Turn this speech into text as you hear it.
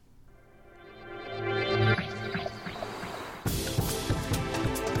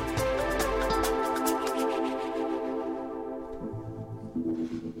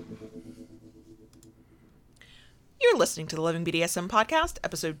listening to the Loving BDSM podcast,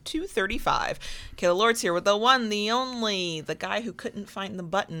 episode 235. Kayla Lords here with the one, the only, the guy who couldn't find the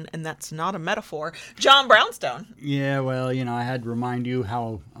button, and that's not a metaphor, John Brownstone. Yeah, well, I had to remind you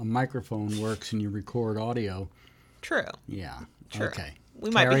how a microphone works and you record audio. True. Yeah. True. Okay.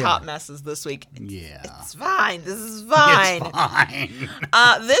 We might be Carry hot on. messes this week. Yeah. It's fine. This is fine. It's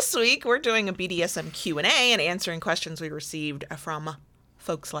fine. This week, we're doing a BDSM Q&A and answering questions we received from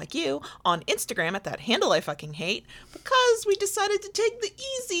folks like you on Instagram at that handle I fucking hate, because we decided to take the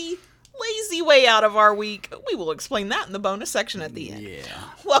easy, lazy way out of our week. We will explain that in the bonus section at the end. Yeah.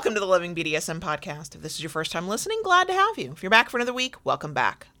 Welcome to the Loving BDSM podcast. If this is your first time listening, glad to have you. If you're back for another week, welcome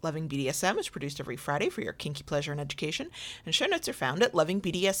back. Loving BDSM is produced every Friday for your kinky pleasure and education, and show notes are found at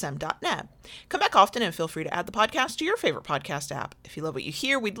lovingbdsm.net. Come back often and feel free to add the podcast to your favorite podcast app. If you love what you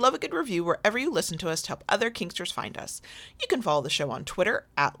hear, we'd love a good review wherever you listen to us to help other kinksters find us. You can follow the show on Twitter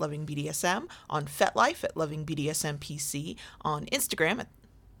at lovingbdsm, on FetLife at lovingbdsmpc, on Instagram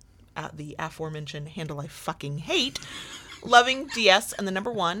at the aforementioned handle I fucking hate, Loving DS and the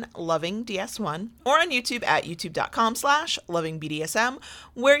number 1, Loving DS1, or on YouTube at youtube.com/lovingbdsm,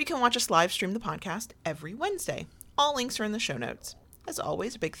 where you can watch us live stream the podcast every Wednesday. All links are in the show notes. As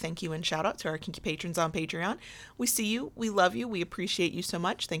always, a big thank you and shout out to our kinky patrons on Patreon. We see you, we love you, we appreciate you so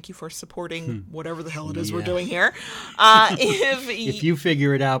much. Thank you for supporting whatever the hell it is we're doing here. If you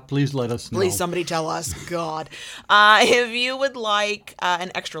figure it out, please let us know. Please, somebody tell us. God. If you would like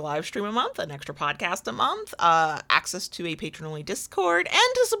an extra live stream a month, an extra podcast a month, access to a patron-only Discord,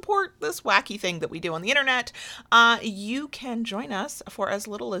 and to support this wacky thing that we do on the internet, you can join us for as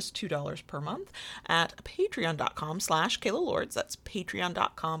little as $2 per month at patreon.com/Kayla Lords. That's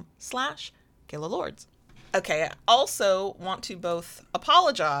patreon.com/Kayla Lords. Okay, I also want to both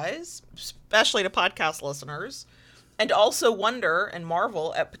apologize, especially to podcast listeners, and also wonder and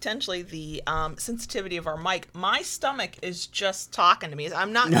marvel at potentially the sensitivity of our mic. My stomach is just talking to me.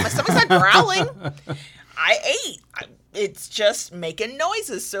 My stomach's not growling. I ate. It's just making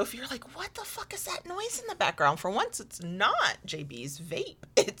noises. So if you're like, what the fuck is that noise in the background? For once, it's not JB's vape.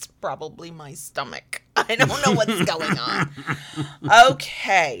 It's probably my stomach. I don't know what's going on.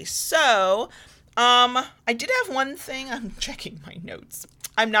 Okay, so I did have one thing. I'm checking my notes.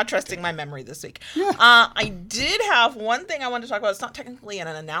 I'm not trusting my memory this week. I did have one thing I wanted to talk about. It's not technically an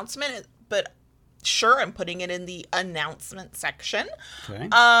announcement, but sure, I'm putting it in the announcement section. Okay.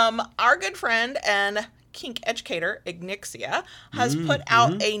 Our good friend and kink educator, Ignixia, has put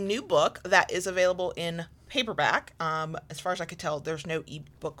out a new book that is available in paperback. As far as I could tell, there's no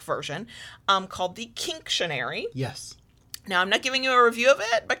ebook version, called the Kinktionary. Yes. Now, I'm not giving you a review of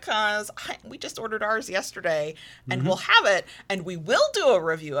it because we just ordered ours yesterday, and we'll have it, and we will do a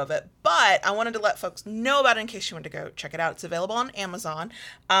review of it, but I wanted to let folks know about it in case you want to go check it out. It's available on Amazon.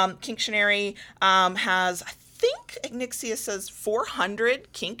 Kinktionary has, I think Ignixia says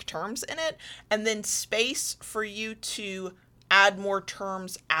 400 kink terms in it, and then space for you to add more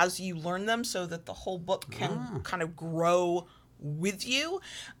terms as you learn them so that the whole book can kind of grow with you.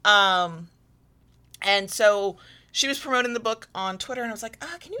 And so she was promoting the book on Twitter, and I was like,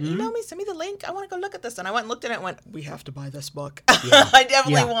 can you email me, send me the link? I want to go look at this. And I went and looked at it and went, we have to buy this book. Yeah. I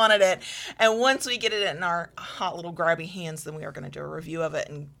definitely wanted it. And once we get it in our hot little grabby hands, then we are going to do a review of it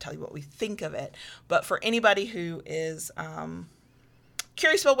and tell you what we think of it. But for anybody who is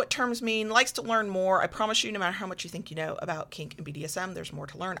curious about what terms mean, likes to learn more, I promise you, no matter how much you think you know about kink and BDSM, there's more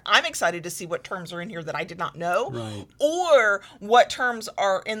to learn. I'm excited to see what terms are in here that I did not know, or what terms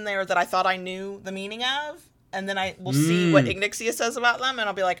are in there that I thought I knew the meaning of. And then I will see what Ignixia says about them, and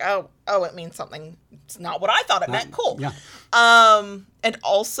I'll be like, oh, it means something. It's not what I thought it meant. Cool. Yeah. And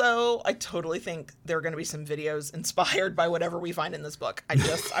also, I totally think there are going to be some videos inspired by whatever we find in this book. I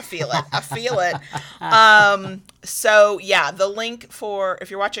feel it. I feel it. So yeah, the link for, if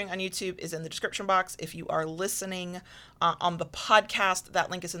you're watching on YouTube, is in the description box. If you are listening on the podcast,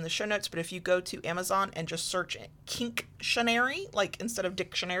 that link is in the show notes. But if you go to Amazon and just search Kinktionary, like instead of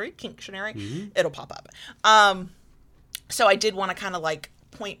dictionary, Kinktionary, it'll pop up. So I did want to kind of like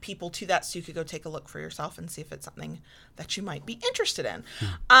point people to that so you could go take a look for yourself and see if it's something that you might be interested in.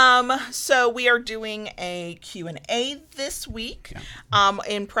 So we are doing a Q&A this week.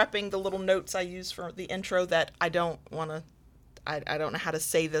 In prepping the little notes I use for the intro that I don't know how to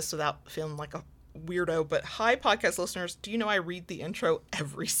say this without feeling like a weirdo, but hi podcast listeners, do you know I read the intro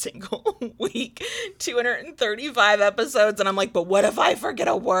every single week? 235 episodes, and I'm like, but what if I forget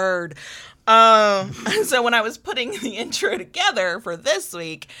a word? So when I was putting the intro together for this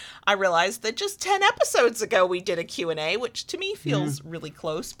week, I realized that just 10 episodes ago we did a Q&A, which to me feels really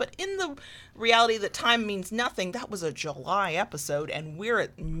close. But in the reality that time means nothing, that was a July episode, and we're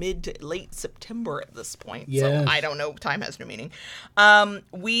at mid to late September at this point. Yes. So I don't know. Time has no meaning.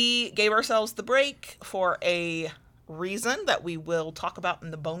 We gave ourselves the break for a reason that we will talk about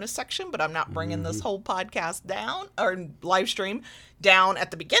in the bonus section, but I'm not bringing this whole podcast down or live stream down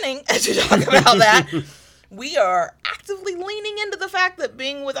at the beginning to talk about that. We are actively leaning into the fact that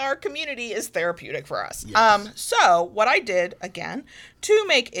being with our community is therapeutic for us. Yes. So what I did, again, to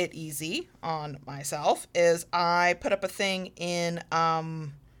make it easy on myself is I put up a thing in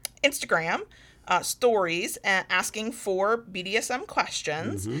Instagram stories asking for BDSM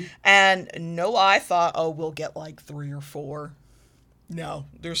questions. And no lie, I thought, oh, we'll get like 3 or 4. No,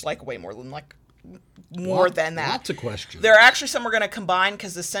 there's like way more than more than that. Lots of questions. There are actually some we're going to combine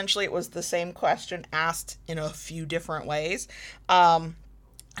because essentially it was the same question asked in a few different ways. I'm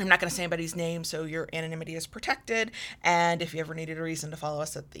not going to say anybody's name, so your anonymity is protected. And if you ever needed a reason to follow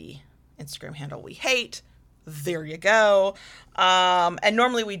us at the Instagram handle we hate, there you go. And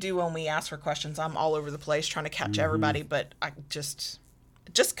normally we do when we ask for questions. I'm all over the place trying to catch everybody, but I just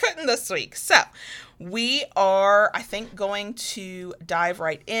couldn't this week. So we are, I think, going to dive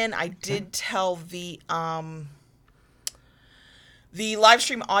right in. I did tell the live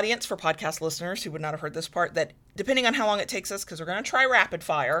stream audience for podcast listeners who would not have heard this part that depending on how long it takes us, because we're going to try rapid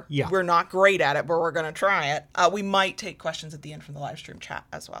fire. Yeah. We're not great at it, but we're going to try it. We might take questions at the end from the live stream chat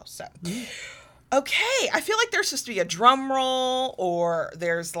as well. So. Okay, I feel like there's supposed to be a drum roll or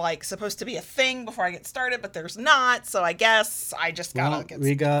there's like supposed to be a thing before I get started, but there's not. So I guess I just gotta get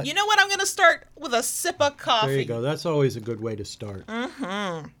You know what? I'm going to start with a sip of coffee. There you go. That's always a good way to start.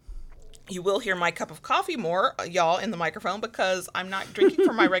 You will hear my cup of coffee more, y'all, in the microphone because I'm not drinking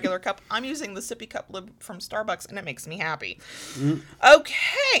from my regular cup. I'm using the sippy cup lid from Starbucks, and it makes me happy.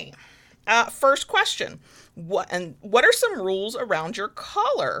 Okay, first question. What are some rules around your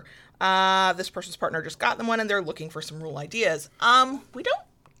collar? This person's partner just got them one, and they're looking for some rule ideas. We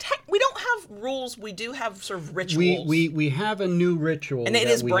don't have rules. We do have sort of rituals. We have a new ritual, and it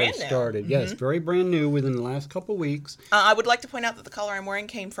is brand new. Started. Yes, very brand new within the last couple weeks. I would like to point out that the collar I'm wearing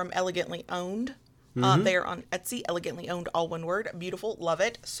came from Elegantly Owned. They are on Etsy. Elegantly Owned, all one word. Beautiful, love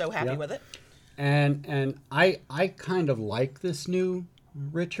it. So happy with it. And I kind of like this new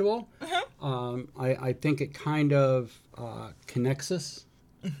ritual. I think it kind of connects us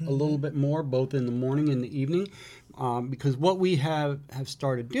a little bit more, both in the morning and the evening, because what we have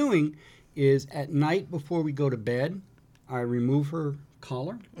started doing is at night before we go to bed, I remove her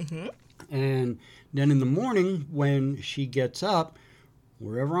collar, and then in the morning when she gets up,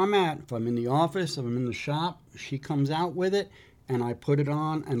 wherever I'm at, if I'm in the office, if I'm in the shop, she comes out with it, and I put it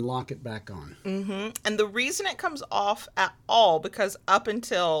on and lock it back on. And the reason it comes off at all, because up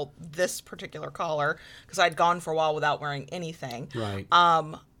until this particular collar, because I'd gone for a while without wearing anything, right,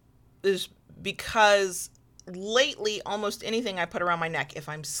 is because lately almost anything I put around my neck, if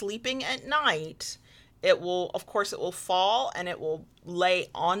I'm sleeping at night, it will fall and it will lay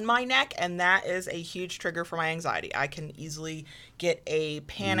on my neck, and that is a huge trigger for my anxiety. I can easily get a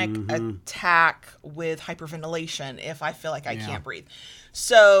panic attack with hyperventilation if I feel like I can't breathe.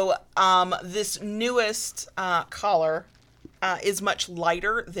 So this newest collar is much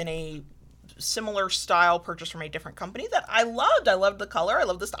lighter than a similar style purchased from a different company that I loved. I loved the color. I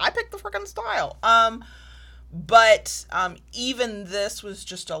loved this. I picked the freaking style. But even this was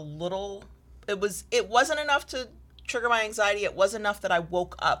just a little... It wasn't enough to trigger my anxiety. It was enough that I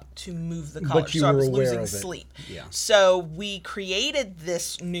woke up to move the collar. So I was losing sleep. Yeah. So we created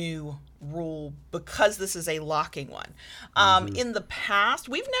this new rule because this is a locking one. In the past,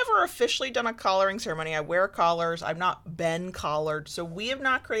 we've never officially done a collaring ceremony. I wear collars. I've not been collared. So we have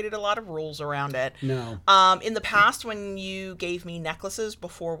not created a lot of rules around it. No. In the past, when you gave me necklaces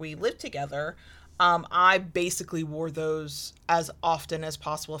before we lived together, I basically wore those as often as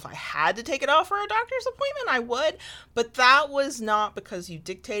possible. If I had to take it off for a doctor's appointment, I would. But that was not because you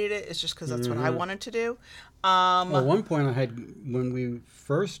dictated it. It's just because that's what I wanted to do. Well, at one point, when we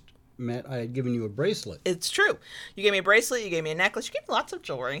first met, I had given you a bracelet. It's true. You gave me a bracelet. You gave me a necklace. You gave me lots of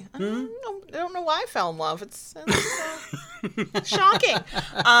jewelry. I don't know why I fell in love. It's shocking.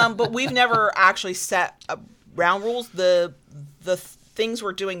 But we've never actually set ground rules. The things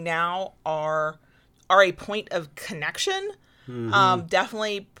we're doing now are a point of connection.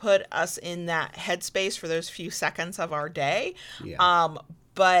 Definitely put us in that headspace for those few seconds of our day. Yeah.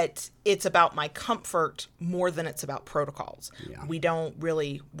 But it's about my comfort more than it's about protocols. Yeah. We don't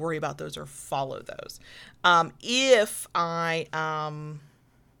really worry about those or follow those. If I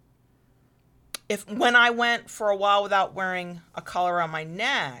when I went for a while without wearing a collar around my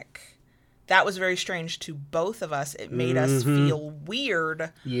neck, that was very strange to both of us. It made us feel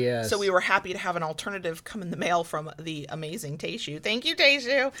weird. Yes. So we were happy to have an alternative come in the mail from the amazing Tayshu. Thank you,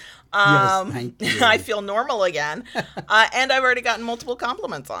 Tayshu. Yes, thank you. I feel normal again. And I've already gotten multiple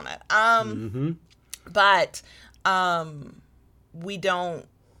compliments on it. But we don't,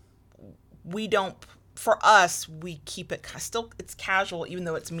 for us, we keep it still, it's casual, even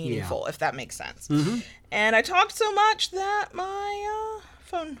though it's meaningful, if that makes sense. And I talked so much that my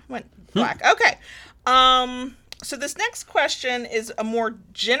phone went black. Okay. So this next question is a more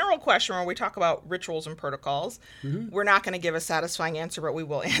general question where we talk about rituals and protocols. We're not going to give a satisfying answer, but we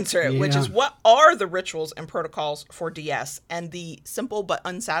will answer it, which is, what are the rituals and protocols for DS? And the simple but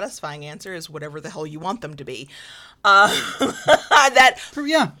unsatisfying answer is whatever the hell you want them to be. That's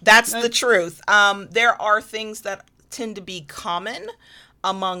the truth. There are things that tend to be common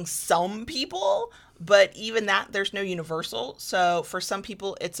among some people, but even that, there's no universal. So for some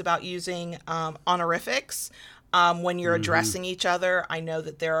people, it's about using honorifics when you're addressing each other. I know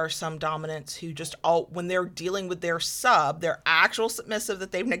that there are some dominants who just when they're dealing with their sub, their actual submissive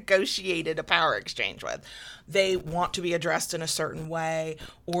that they've negotiated a power exchange with, they want to be addressed in a certain way,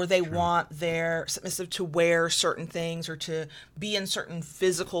 or they want their submissive to wear certain things or to be in certain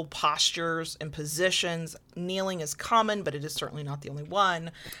physical postures and positions. Kneeling is common, but it is certainly not the only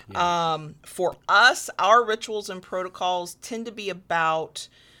one. For us, our rituals and protocols tend to be about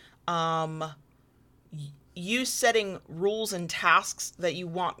you setting rules and tasks that you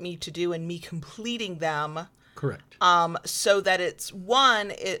want me to do and me completing them. Correct. So that it's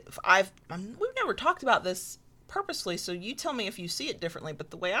we've never talked about this purposely, so you tell me if you see it differently,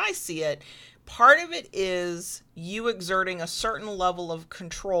 but the way I see it, part of it is you exerting a certain level of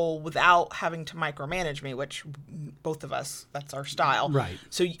control without having to micromanage me, which both of us, that's our style. Right.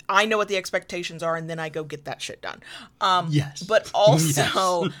 So I know what the expectations are, and then I go get that shit done. Yes. But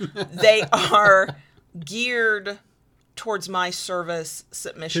also, they are geared towards my service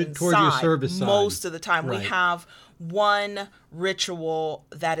submission towards side. your service side. Most of the time. Right. We have one ritual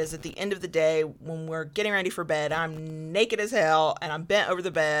that is at the end of the day when we're getting ready for bed. I'm naked as hell and I'm bent over the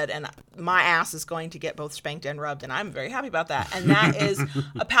bed and my ass is going to get both spanked and rubbed, and I'm very happy about that. And that is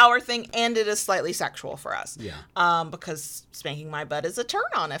a power thing, and it is slightly sexual for us. Yeah. Because spanking my butt is a turn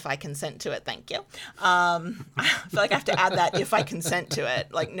on if I consent to it. Thank you. I feel like I have to add that, if I consent to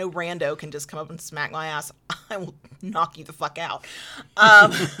it. Like, no rando can just come up and smack my ass. I will knock you the fuck out.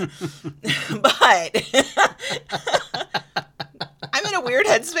 But I'm in a weird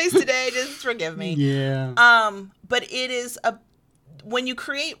headspace today. Just forgive me. Yeah. But it is when you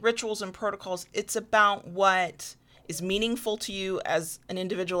create rituals and protocols, it's about what is meaningful to you as an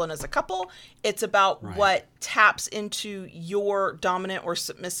individual and as a couple. It's about what taps into your dominant or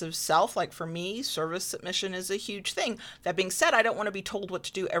submissive self. Like for me, service submission is a huge thing. That being said, I don't want to be told what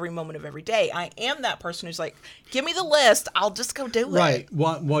to do every moment of every day. I am that person who's like, give me the list, I'll just go do it. Right.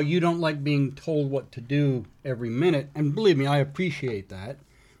 While you don't like being told what to do every minute, and believe me, I appreciate that,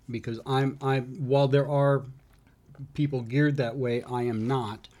 because while there are people geared that way, I am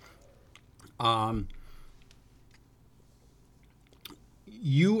not.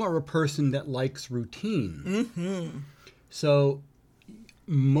 You are a person that likes routine. So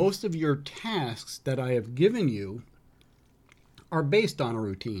most of your tasks that I have given you are based on a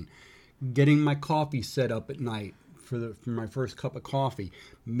routine. Getting my coffee set up at night for my first cup of coffee,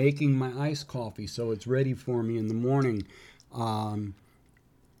 making my iced coffee so it's ready for me in the morning,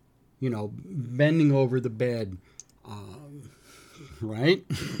 bending over the bed, right?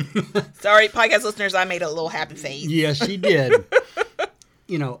 Sorry, podcast listeners, I made a little happy face. Yes, she did.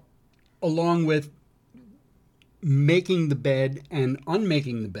 Along with making the bed and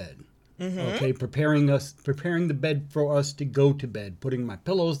unmaking the bed. Okay, preparing the bed for us to go to bed, putting my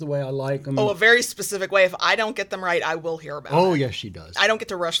pillows the way I like them. Oh, a very specific way. If I don't get them right, I will hear about it. Oh, yes, she does. I don't get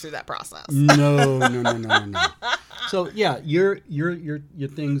to rush through that process. No. So yeah, your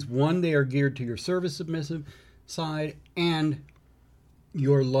things, one, they are geared to your service submissive side and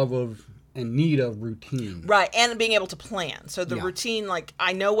your love of and need of routine. Right, and being able to plan. So the routine, like,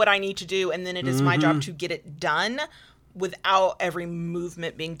 I know what I need to do, and then it is my job to get it done without every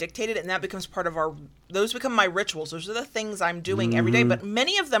movement being dictated, and that becomes part of those become my rituals. Those are the things I'm doing every day, but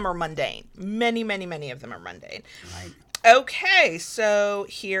many of them are mundane. Many of them are mundane. Right. Okay, so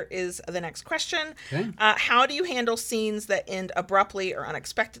here is the next question. Okay. How do you handle scenes that end abruptly or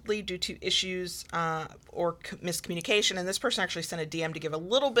unexpectedly due to issues or miscommunication? And this person actually sent a DM to give a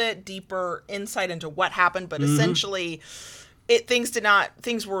little bit deeper insight into what happened, but essentially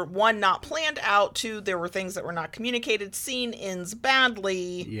things were, one, not planned out, two, there were things that were not communicated, scene ends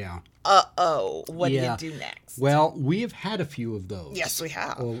badly. Yeah. What do you do next? Well, we have had a few of those. Yes, we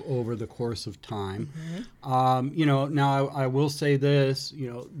have. Over the course of time. Now I will say this,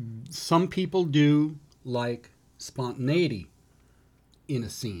 some people do like spontaneity in a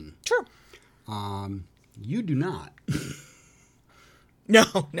scene. Sure. You do not. No,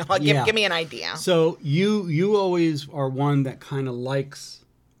 give me an idea. So you always are one that kind of likes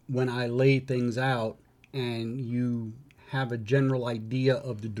when I lay things out and you have a general idea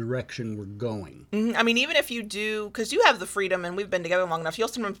of the direction we're going. Mm-hmm. I mean, even if you do, because you have the freedom and we've been together long enough, you'll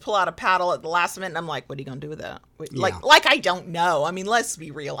sometimes pull out a paddle at the last minute and I'm like, what are you going to do with that? Like I don't know. I mean, let's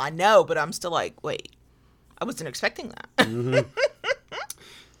be real. I know, but I'm still like, wait, I wasn't expecting that. Mm-hmm.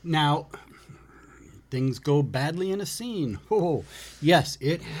 Now, things go badly in a scene. Oh, yes,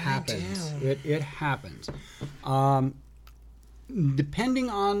 it happens. It happens. Depending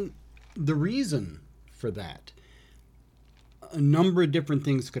on the reason for that, a number of different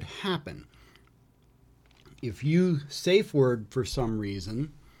things could happen. If you safe word for some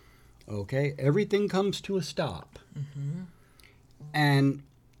reason, okay, everything comes to a stop. Mm-hmm. And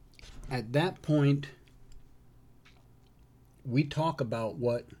at that point, we talk about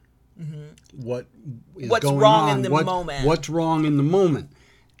what is what's going wrong on, in the moment. What's wrong in the moment.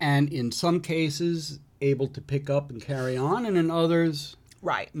 And in some cases, able to pick up and carry on, and in others,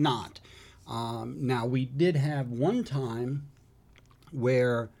 not. Now, we did have one time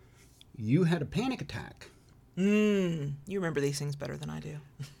where you had a panic attack. You remember these things better than I do.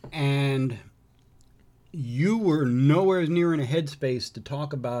 And you were nowhere near in a headspace to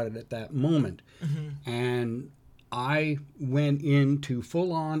talk about it at that moment. Mm-hmm. And I went into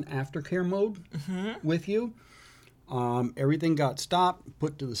full-on aftercare mode with you. Everything got stopped,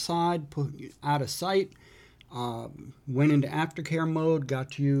 put to the side, put out of sight. Went into aftercare mode,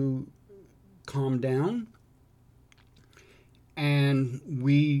 got you calmed down. And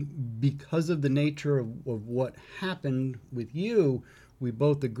we, because of the nature of what happened with you, we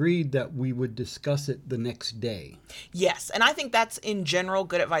both agreed that we would discuss it the next day. Yes, and I think that's, in general,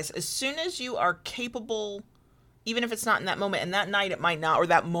 good advice. As soon as you are capable, even if it's not in that moment, and that night it might not, or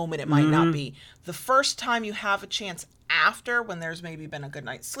that moment it might not be, the first time you have a chance after, when there's maybe been a good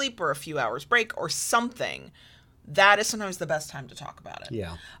night's sleep or a few hours break or something, that is sometimes the best time to talk about it.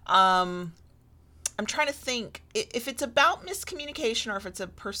 Yeah. I'm trying to think, if it's about miscommunication or if it's a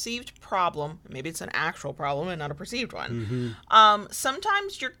perceived problem, maybe it's an actual problem and not a perceived one,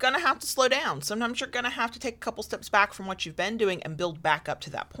 sometimes you're going to have to slow down. Sometimes you're going to have to take a couple steps back from what you've been doing and build back up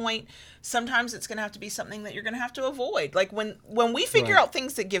to that point. Sometimes it's going to have to be something that you're going to have to avoid. Like when we figure out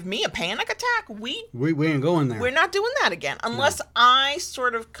things that give me a panic attack, we ain't going there. We're not doing that again. Unless I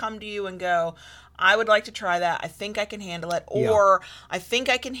sort of come to you and go, I would like to try that. I think I can handle it. Or I think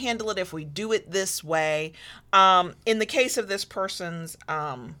I can handle it if we do it this way. In the case of this person's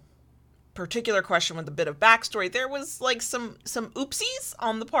particular question with a bit of backstory, there was like some oopsies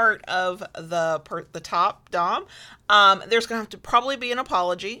on the part of the top Dom. There's going to have to probably be an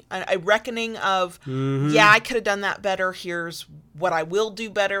apology, a reckoning of, I could have done that better. Here's what I will do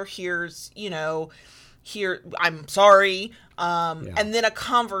better. Here's, here, I'm sorry. And then a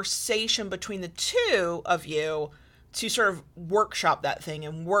conversation between the two of you to sort of workshop that thing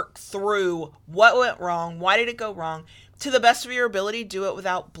and work through what went wrong, why did it go wrong, to the best of your ability. Do it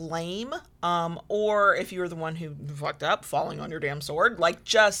without blame, or if you're the one who fucked up, falling on your damn sword, like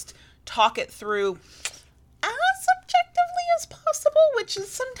just talk it through as objectively as possible, which is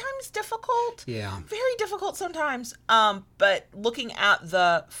sometimes difficult. Yeah. Very difficult sometimes. But looking at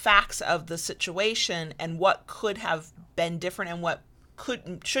the facts of the situation and what could have been different and what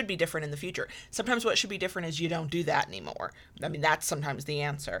should be different in the future. Sometimes what should be different is you don't do that anymore. I mean, that's sometimes the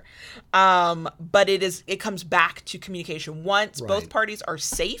answer. But it comes back to communication. Once both parties are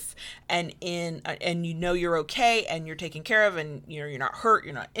safe and you're okay and you're taken care of and you're not hurt,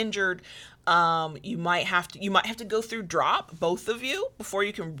 you're not injured, you might have to go through drop, both of you, before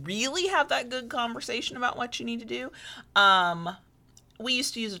you can really have that good conversation about what you need to do. We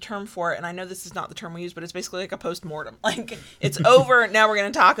used to use a term for it, and I know this is not the term we use, but it's basically like a post-mortem. Like, it's over, now we're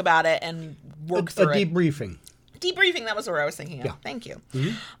going to talk about it and work through it. Debriefing. Debriefing, that was what I was thinking of. Yeah. Thank you.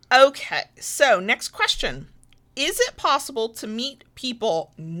 Mm-hmm. Okay, so next question. Is it possible to meet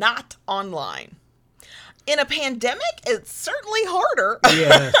people not online? In a pandemic, it's certainly harder.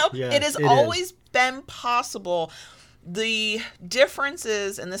 Yes, it has always been possible. The difference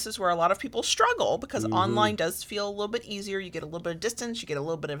is, and this is where a lot of people struggle, because online does feel a little bit easier. You get a little bit of distance, you get a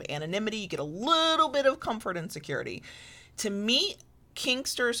little bit of anonymity, you get a little bit of comfort and security. To meet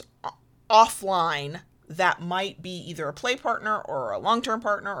Kinksters offline, that might be either a play partner or a long-term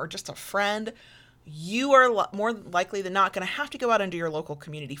partner or just a friend, you are more likely than not going to have to go out into your local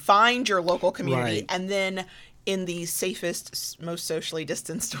community, find your local community, Right. and then in the safest, most socially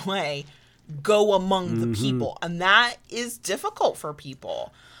distanced way, go among the people. And that is difficult for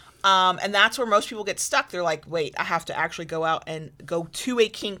people. And that's where most people get stuck. They're like, wait, I have to actually go out and go to a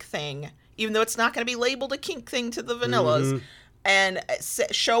kink thing, even though it's not going to be labeled a kink thing to the vanillas, and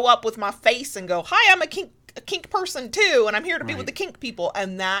show up with my face and go, hi, I'm a kink person too, and I'm here to be with the kink people.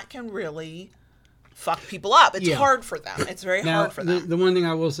 And that can really fuck people up. It's hard for them. It's very hard for them. The one thing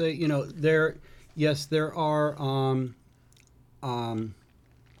I will say, there are,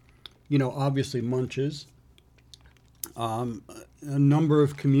 obviously munches. A number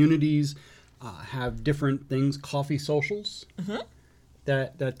of communities have different things, coffee socials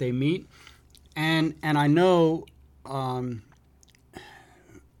that they meet, and I know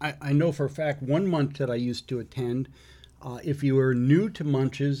I know for a fact one munch that I used to attend. If you were new to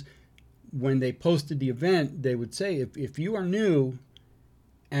munches, when they posted the event, they would say if you are new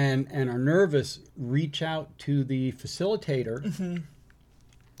and are nervous, reach out to the facilitator,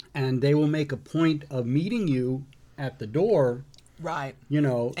 and they will make a point of meeting you at the door. Right.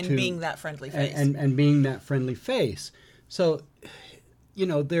 And being that friendly face. And being that friendly face. So,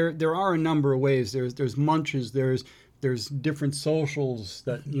 there are a number of ways. There's munches. There's different socials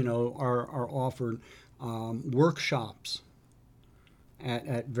that are offered. Workshops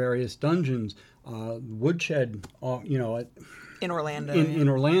at various dungeons. Woodshed. In Orlando. In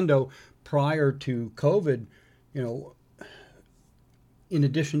Orlando, prior to COVID, in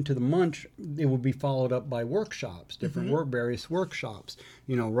addition to the munch, it would be followed up by workshops, different various workshops.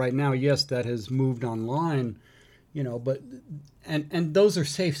 Right now, yes, that has moved online, but and those are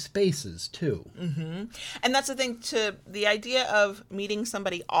safe spaces too. And that's the thing, the idea of meeting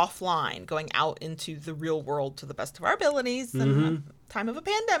somebody offline, going out into the real world to the best of our abilities in the time of a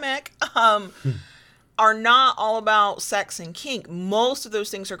pandemic, are not all about sex and kink. Most of those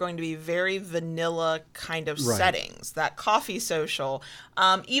things are going to be very vanilla kind of settings. That coffee social,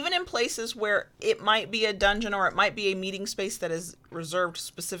 even in places where it might be a dungeon or it might be a meeting space that is reserved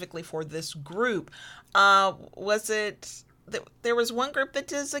specifically for this group. There was one group that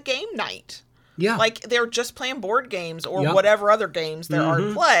does a game night. Yeah. Like they're just playing board games or whatever other games there are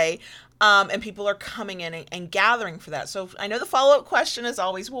to play. And people are coming in and gathering for that. So I know the follow-up question is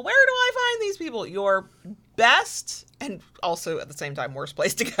always, well, where do I find these people? Your best, and also at the same time worst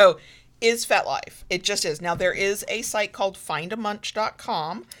place to go, is FetLife. It just is. Now, there is a site called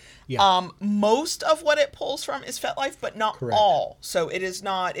findamunch.com. Yeah. Most of what it pulls from is FetLife, but not all. So it is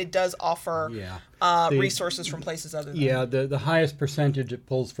not, it does offer resources from places other than. Yeah, the highest percentage it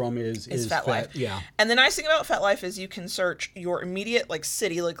pulls from is FetLife. Yeah. And the nice thing about FetLife is you can search your immediate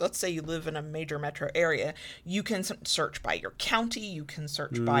city, like let's say you live in a major metro area, you can search by your county, you can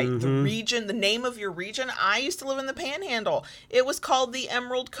search by the region, the name of your region. I used to live in the Panhandle. It was called the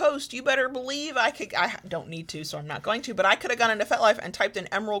Emerald Coast. You better believe I don't need to, so I'm not going to, but I could have gone into FetLife and typed in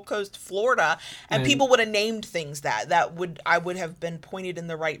Emerald Coast, Florida, and people would have named things I would have been pointed in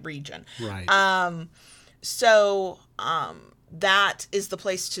the right region. Right. That is the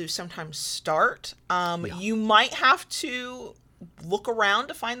place to sometimes start. You might have to look around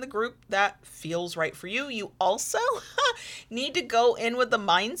to find the group that feels right for you. You also need to go in with the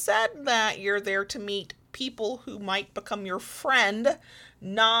mindset that you're there to meet people who might become your friend,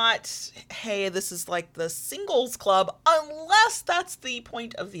 not, hey, this is like the singles club, unless that's the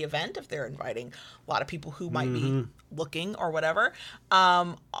point of the event, if they're inviting a lot of people who might be looking or whatever.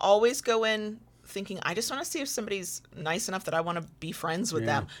 Always go in thinking, I just want to see if somebody's nice enough that I want to be friends with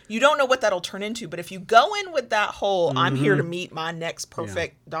them. You don't know what that'll turn into, but if you go in with that whole, I'm here to meet my next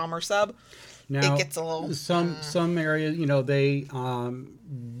perfect dom or sub, now, it gets a little... Some areas, they...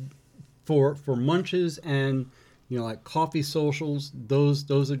 For munches and like coffee socials,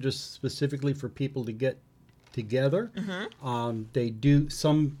 those are just specifically for people to get together.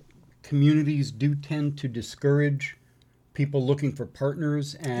 Some communities do tend to discourage people looking for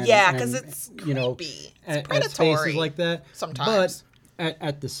partners and because it's creepy. It's predatory at spaces like that. Sometimes, but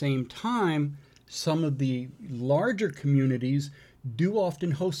at the same time, some of the larger communities do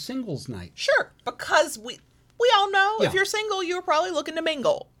often host singles night. Sure, because we all know if you're single, you're probably looking to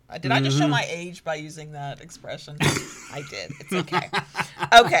mingle. Did I just show my age by using that expression? I did. It's okay.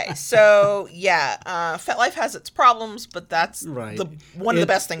 Okay, so yeah, FetLife has its problems, but that's Right. one of the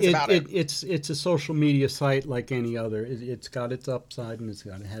best things about it. It's a social media site like any other. It's got its upside and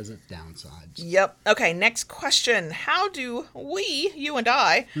it has its downsides. Yep. Okay, next question. How do we, you and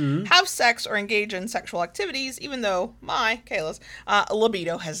I, have sex or engage in sexual activities even though Kayla's,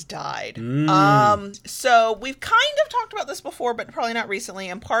 libido has died? So we've kind of talked about this before, but probably not recently,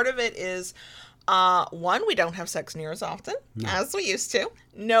 and part of it is one, we don't have sex near as often as we used to.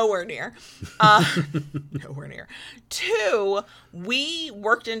 Nowhere near. Nowhere near. Two, we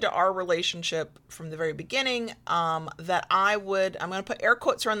worked into our relationship from the very beginning that I'm going to put air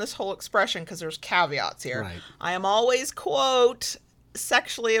quotes around this whole expression because there's caveats here. Right. I am always, quote,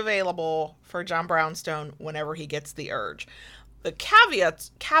 sexually available for John Brownstone whenever he gets the urge. The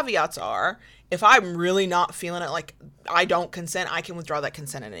caveats are, if I'm really not feeling it, like I don't consent, I can withdraw that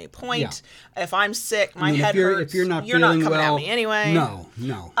consent at any point. Yeah. If I'm sick, my head hurts, if you're not coming well, at me anyway. No.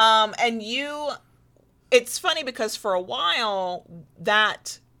 And it's funny because for a while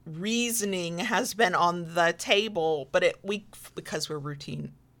that reasoning has been on the table, but because we're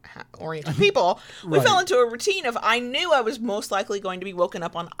routine oriented people, we fell into a routine of I knew I was most likely going to be woken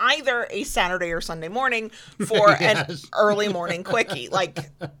up on either a Saturday or Sunday morning for an early morning quickie. Like,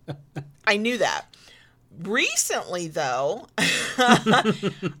 I knew that. Recently, though,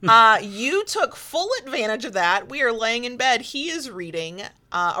 you took full advantage of that. We are laying in bed. He is reading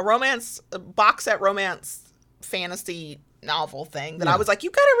a box set romance fantasy novel thing that I was like, you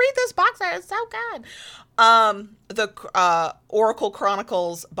gotta read this box set, it's so good. The Oracle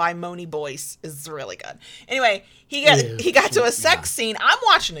Chronicles by Moni Boyce is really good. Anyway, he got to a sex scene. I'm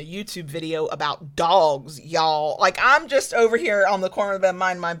watching a YouTube video about dogs, y'all. Like, I'm just over here on the corner of the bed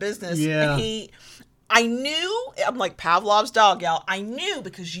minding my business. Yeah. I knew, I'm like Pavlov's dog, y'all. I knew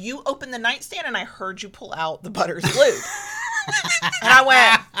because you opened the nightstand and I heard you pull out the Butters lube. And I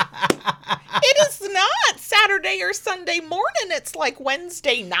went, it is not Saturday or Sunday morning. It's like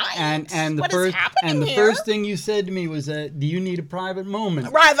Wednesday night. And the first thing you said to me was, "Do you need a private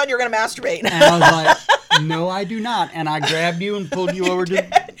moment?" Right, I thought you were going to masturbate. And I was like, "No, I do not." And I grabbed you and pulled you over to. There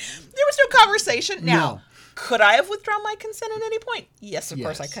was no conversation. Now, No. Could I have withdrawn my consent at any point? Yes, of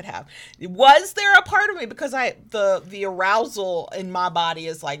course I could have. Was there a part of me, because the arousal in my body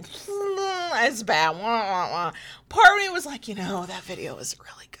is like, it's bad. Part of me was like, that video is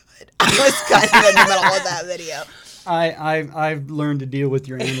really good. I was kind of in the middle of that video. I've learned to deal with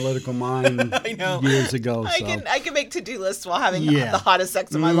your analytical mind I know. years ago. So. I can make to-do lists while having the hottest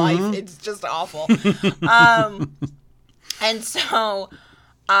sex of my life. It's just awful. And so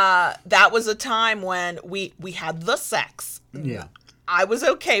that was a time when we had the sex. Yeah. I was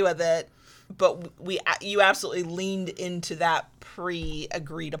okay with it, but you absolutely leaned into that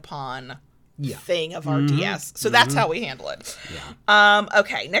pre-agreed upon thing of RTS. So that's how we handle it. Yeah.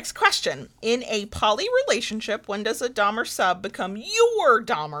 Okay, next question. In a poly relationship, when does a dom or sub become your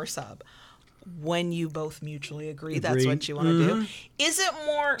dom or sub? When you both mutually agree that's what you want to do. Is it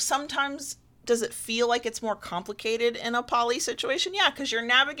more, sometimes, does it feel like it's more complicated in a poly situation? Yeah, because you're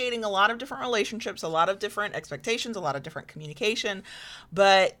navigating a lot of different relationships, a lot of different expectations, a lot of different communication,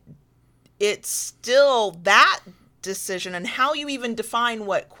 but it's still that decision and how you even define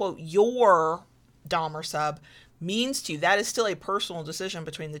what, quote, your dom or sub means to you. That is still a personal decision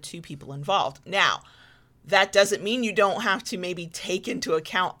between the two people involved. Now, that doesn't mean you don't have to maybe take into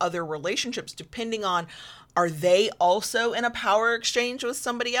account other relationships depending on, are they also in a power exchange with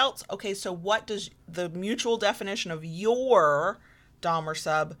somebody else? Okay, so what does the mutual definition of your dom or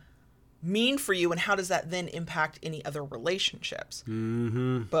sub mean for you, and how does that then impact any other relationships?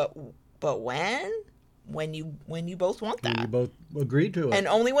 But when you both want that. When you both agree to it. And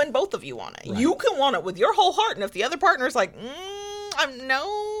only when both of you want it. Right. You can want it with your whole heart, and if the other partner's like,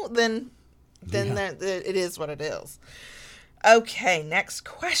 no, then it is what it is. Okay, next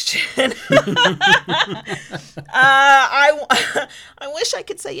question. I wish I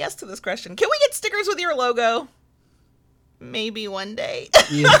could say yes to this question. Can we get stickers with your logo? Maybe one day.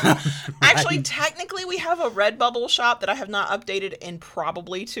 Yeah. Actually, technically, we have a Redbubble shop that I have not updated in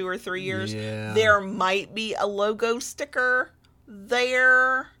probably 2 or 3 years. Yeah. There might be a logo sticker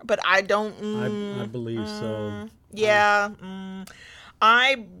there, but I don't... I believe so. Yeah.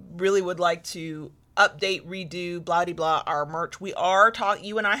 I really would like to update, redo, blah-de-blah, our merch. We are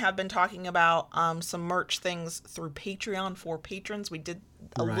you and I have been talking about some merch things through Patreon for patrons. We did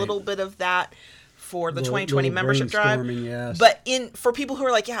a little bit of that for the 2020 membership drive. Yes. But for people who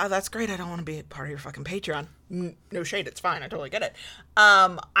are like, yeah, that's great, I don't want to be a part of your fucking Patreon. No shade, it's fine, I totally get it.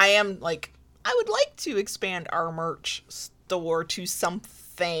 I am like, I would like to expand our merch store to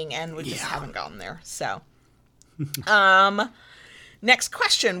something, and we just haven't gotten there. So, Next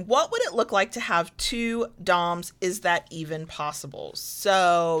question. What would it look like to have 2 DOMs? Is that even possible?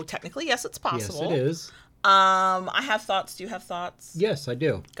 So technically, yes, it's possible. Yes, it is. I have thoughts. Do you have thoughts? Yes, I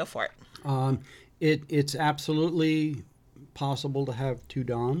do. Go for it. It's absolutely possible to have 2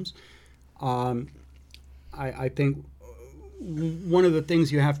 DOMs. I think one of the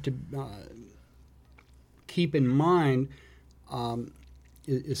things you have to keep in mind,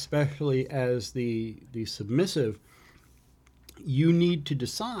 especially as the submissive, you need to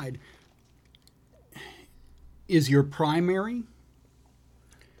decide, is your primary,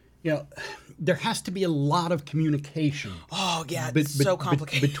 there has to be a lot of communication. Oh, yeah, it's so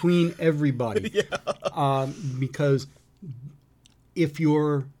complicated. Between everybody. Yeah. Because if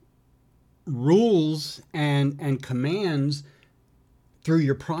your rules and commands through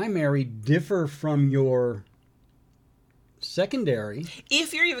your primary differ from your secondary.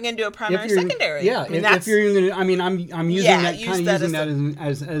 If you're even going to do a primary secondary. Yeah, if you're even going to, I'm using that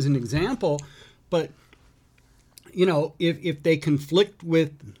as an example, but if they conflict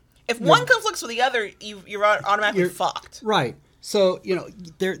with, if one conflicts with the other, you're automatically fucked. Right. So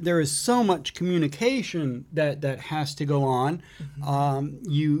there is so much communication that has to go on.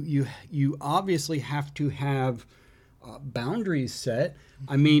 Mm-hmm. You obviously have to have boundaries set.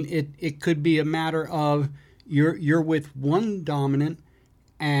 I mean, it could be a matter of you're with one dominant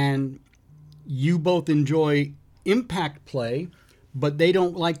and you both enjoy impact play, but they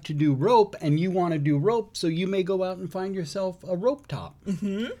don't like to do rope and you want to do rope, so you may go out and find yourself a rope top.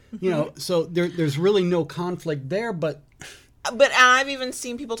 Mm-hmm. Mm-hmm. So there's really no conflict there, but I've even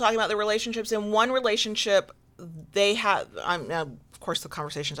seen people talking about their relationships. In one relationship, they have, of course, the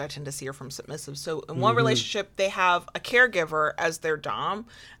conversations I tend to see are from submissives. So in one relationship, they have a caregiver as their dom,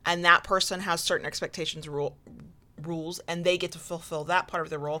 and that person has certain expectations, rules, and they get to fulfill that part of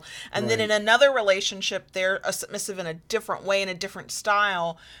their role. And then in another relationship, they're a submissive in a different way, in a different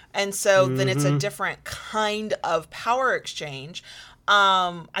style. And so then it's a different kind of power exchange.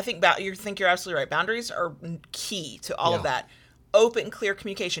 I think you're absolutely right. Boundaries are key to all of that. Open, clear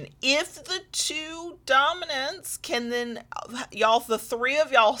communication. If the 2 dominants can then, the 3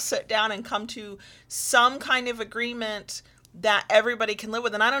 of y'all sit down and come to some kind of agreement that everybody can live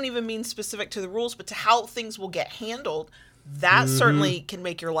with, and I don't even mean specific to the rules, but to how things will get handled, that certainly can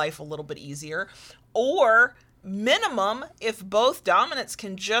make your life a little bit easier. Or minimum, if both dominants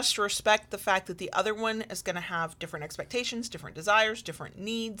can just respect the fact that the other one is going to have different expectations, different desires, different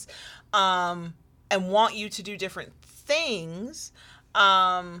needs, and want you to do different things,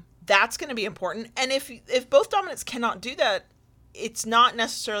 that's going to be important. And if both dominants cannot do that, it's not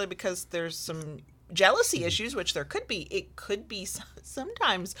necessarily because there's some jealousy issues, which there could be. It could be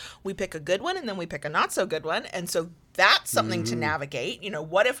sometimes we pick a good one and then we pick a not so good one, and so that's something to navigate.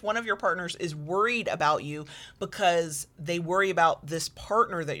 What if one of your partners is worried about you because they worry about this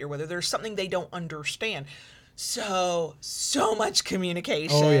partner that you're with, or there's something they don't understand? So much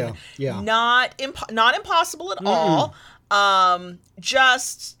communication. Oh yeah. Not impossible at all.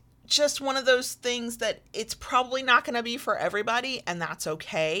 Just one of those things that it's probably not going to be for everybody, and that's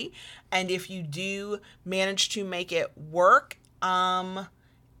okay. And if you do manage to make it work,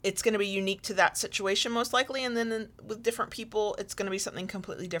 it's going to be unique to that situation most likely. And then with different people, it's going to be something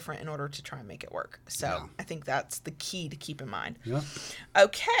completely different in order to try and make it work. So I think that's the key to keep in mind. Yeah.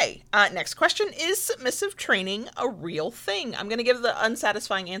 Okay. Next question. Is submissive training a real thing? I'm going to give the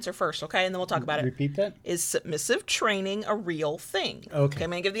unsatisfying answer first, okay? And then we'll talk about it. Repeat that. Is submissive training a real thing? Okay. I'm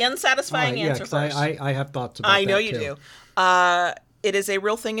going to give the unsatisfying answer first. I have thoughts about that. I know you do. It is a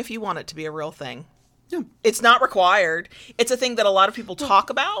real thing if you want it to be a real thing. Yeah. It's not required. It's a thing that a lot of people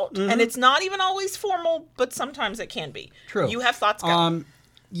talk about, and it's not even always formal, but sometimes it can be. True. You have thoughts, Scott?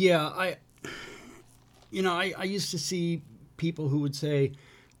 Yeah, I used to see people who would say,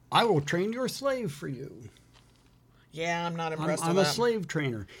 "I will train your slave for you." Yeah, I'm not impressed with I'm that. a slave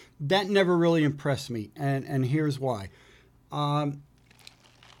trainer. That never really impressed me, and here's why.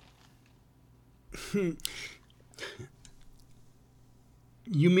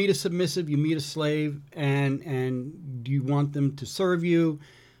 You meet a submissive, you meet a slave, and you want them to serve you.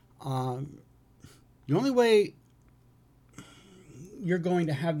 The only way you're going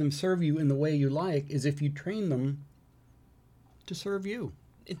to have them serve you in the way you like is if you train them to serve you.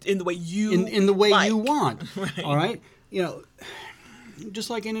 In the way you in the way like. you want. Right. All right? Just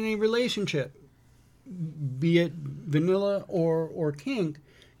like in any relationship, be it vanilla or kink,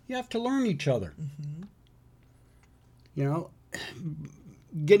 you have to learn each other.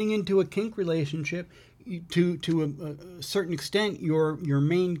 Getting into a kink relationship, to a certain extent, your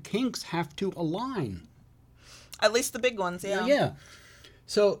main kinks have to align. At least the big ones, yeah. Yeah.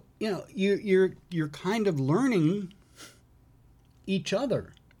 So you're kind of learning each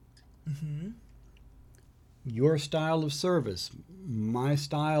other. Your style of service, my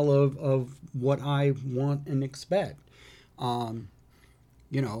style of what I want and expect.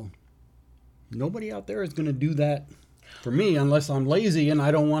 Nobody out there is going to do that for me unless I'm lazy and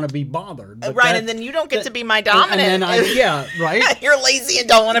I don't want to be bothered. But right, and then you don't get to be my dominant. Right. You're lazy and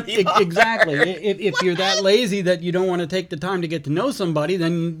don't want to be bothered. Exactly. If you're that lazy that you don't want to take the time to get to know somebody,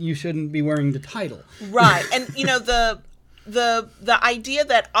 then you shouldn't be wearing the title. Right, and the idea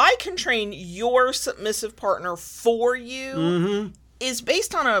that I can train your submissive partner for you is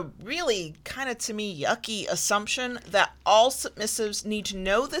based on a really kind of, to me, yucky assumption that all submissives need to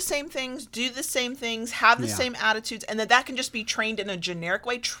know the same things, do the same things, have the same attitudes, and that can just be trained in a generic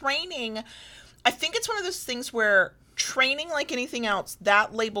way. Training, I think it's one of those things where training, like anything else,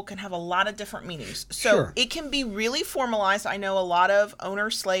 that label can have a lot of different meanings. So it can be really formalized. I know a lot of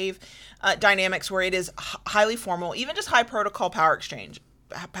owner-slave dynamics where it is highly formal, even just high protocol power exchanges.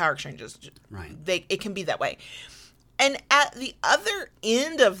 Right. It can be that way. And at the other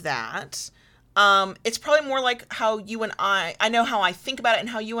end of that, it's probably more like how you and I know how I think about it and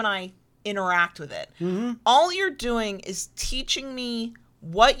how you and I interact with it. All you're doing is teaching me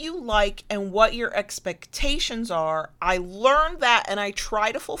what you like and what your expectations are. I learn that and I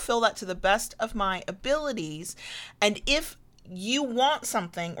try to fulfill that to the best of my abilities. And if you want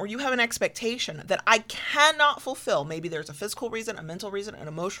something or you have an expectation that I cannot fulfill, maybe there's a physical reason, a mental reason, an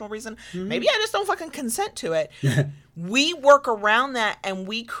emotional reason, maybe I just don't fucking consent to it. We work around that and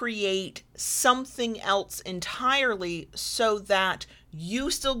we create something else entirely so that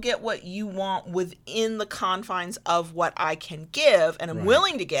you still get what you want within the confines of what I can give and am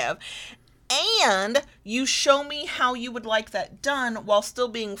willing to give. And you show me how you would like that done while still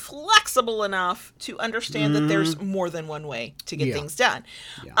being flexible enough to understand that there's more than one way to get things done.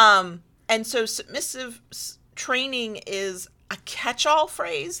 And so submissive training is a catch-all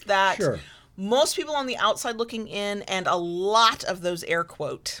phrase that most people on the outside looking in, and a lot of those air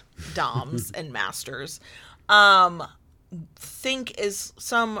quote doms and masters, think is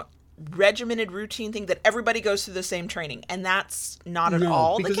some regimented routine thing that everybody goes through the same training, and that's not at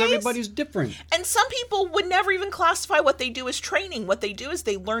all the case. Because everybody's different. And some people would never even classify what they do as training. What they do is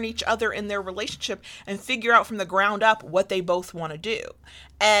they learn each other in their relationship and figure out from the ground up what they both want to do.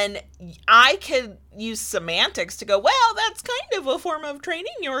 And I could use semantics to go, well, that's kind of a form of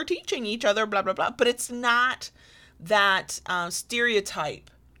training. You're teaching each other, blah, blah, blah. But it's not that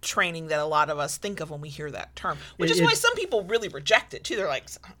stereotype training that a lot of us think of when we hear that term, which is why some people really reject it too. They're like,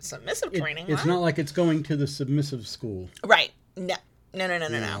 submissive training? It's not like it's going to the submissive school. Right. No.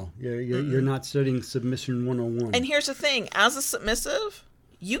 You're not studying Submission 101. And here's the thing. As a submissive,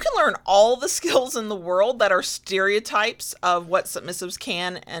 you can learn all the skills in the world that are stereotypes of what submissives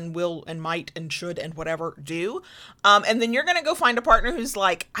can and will and might and should and whatever do. And then you're going to go find a partner who's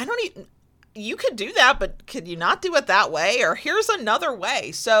like, you could do that, but could you not do it that way? Or here's another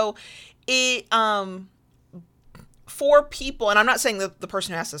way. So it, for people, and I'm not saying that the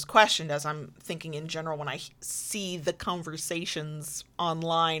person who asked this question does, I'm thinking in general when I see the conversations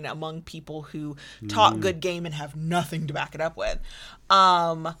online among people who talk good game and have nothing to back it up with.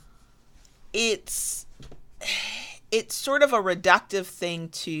 It's sort of a reductive thing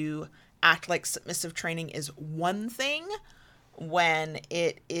to act like submissive training is one thing when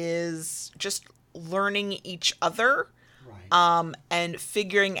it is just learning each other, and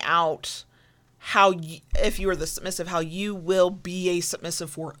figuring out how, if you are the submissive, how you will be a submissive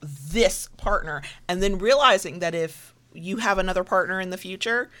for this partner, and then realizing that if you have another partner in the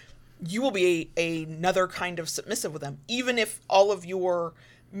future, you will be another kind of submissive with them, even if all of your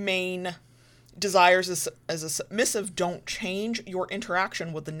main desires as a submissive don't change, your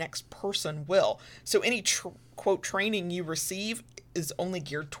interaction with the next person will. So any quote training you receive is only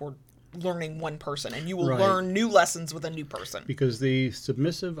geared toward learning one person, and you will learn new lessons with a new person. Because the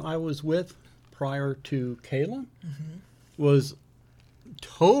submissive I was with prior to Kayla was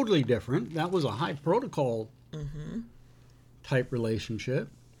totally different. That was a high protocol type relationship,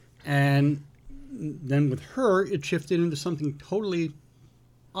 and then with her it shifted into something totally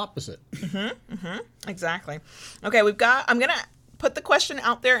opposite. Exactly. Okay, I'm gonna put the question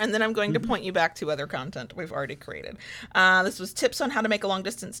out there, and then I'm going to point you back to other content we've already created. This was tips on how to make a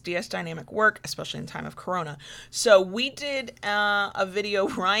long-distance DS dynamic work, especially in time of Corona. So we did a video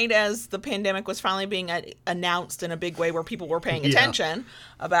right as the pandemic was finally being announced in a big way, where people were paying attention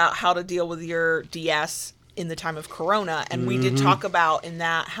about how to deal with your DS in the time of Corona. And we did talk about in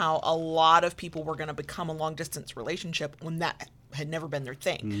that how a lot of people were going to become a long-distance relationship when that had never been their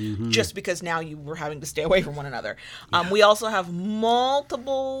thing, just because now you were having to stay away from one another. We also have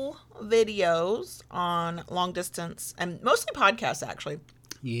multiple videos on long distance, and mostly podcasts, actually.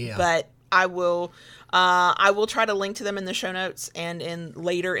 Yeah. But I will try to link to them in the show notes and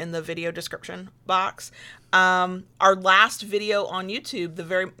later in the video description box. Our last video on YouTube, the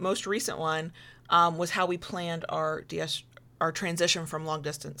very most recent one, was how we planned our transition from long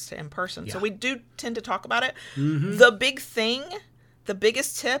distance to in person. Yeah. So we do tend to talk about it. The big thing, the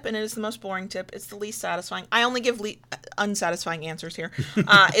biggest tip, and it is the most boring tip, it's the least satisfying. I only give unsatisfying answers here,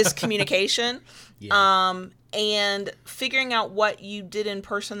 is communication. Yeah. And figuring out what you did in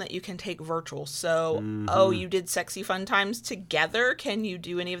person that you can take virtual. So, you did sexy fun times together. Can you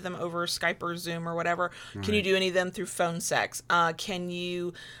do any of them over Skype or Zoom or whatever? Right. Can you do any of them through phone sex? Can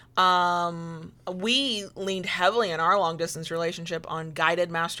you... we leaned heavily in our long distance relationship on guided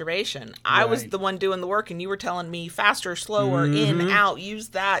masturbation. I was the one doing the work, and you were telling me faster, slower, in, out, use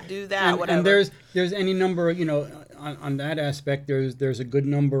that, do that, whatever. And there's any number, on that aspect, there's a good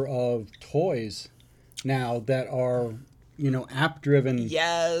number of toys now that are, app driven.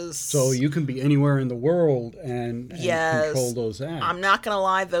 Yes. So you can be anywhere in the world and control those apps. I'm not going to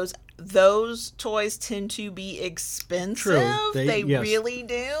lie, those toys tend to be expensive. True. They really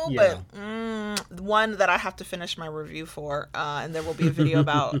do. Yeah. But one that I have to finish my review for, and there will be a video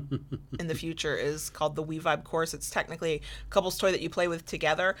about in the future, is called the WeVibe Course. It's technically a couples toy that you play with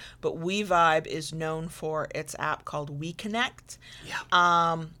together, but WeVibe is known for its app called WeConnect.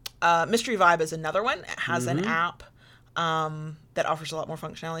 Yeah. Mystery Vibe is another one. It has an app that offers a lot more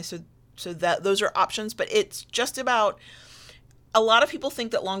functionality. So that those are options, but it's just about... A lot of people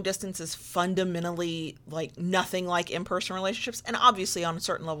think that long distance is fundamentally like nothing like in-person relationships. And obviously on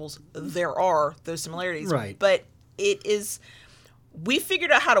certain levels, there are those similarities. Right. But it is... We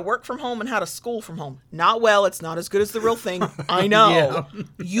figured out how to work from home and how to school from home. Not well. It's not as good as the real thing. I know.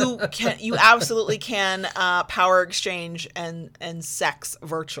 You absolutely can power exchange and sex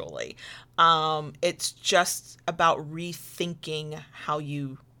virtually. It's just about rethinking how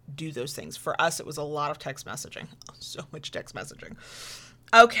you do those things. For us, it was a lot of text messaging. So much text messaging.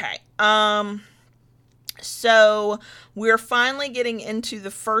 Okay. So we're finally getting into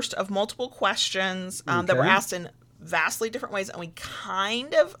the first of multiple questions that were asked in vastly different ways, and we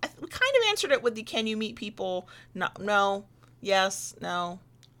kind of answered it with the can you meet people? No, yes, no.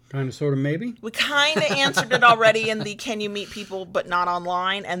 Kind of, sort of, maybe? We kind of answered it already in the can you meet people but not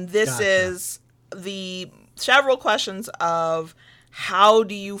online, and this is the several questions of how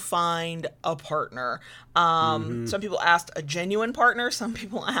do you an a partner? Some people asked a genuine partner. Some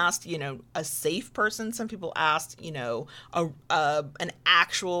people asked, a safe person. Some people asked, an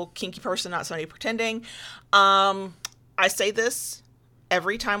actual kinky person, not somebody pretending. I say this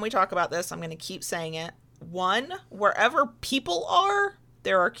every time we talk about this. I'm going to keep saying it. One, wherever people are,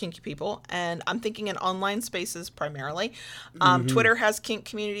 there are kinky people, and I'm thinking in online spaces primarily. Twitter has kink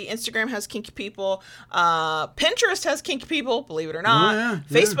community. Instagram has kinky people. Pinterest has kinky people, believe it or not.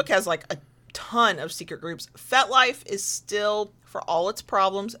 Facebook has like a ton of secret groups. FetLife is still, for all its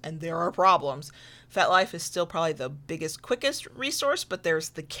problems, and there are problems, FetLife is still probably the biggest, quickest resource, but there's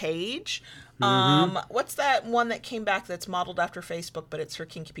The Cage. What's that one that came back that's modeled after Facebook, but it's for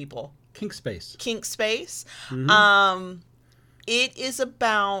kinky people? Kink Space. Kink Space. It is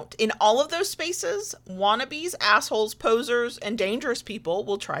about, in all of those spaces, wannabes, assholes, posers, and dangerous people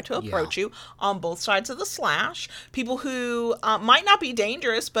will try to approach you on both sides of the slash. People who might not be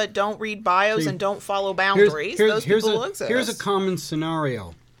dangerous, but don't read bios and don't follow boundaries. Those people will exist. Here's a common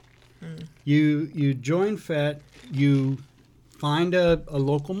scenario. You join FET, you find a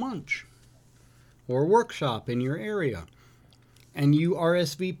local munch or a workshop in your area, and you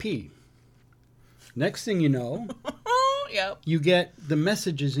RSVP. Next thing you know... You get the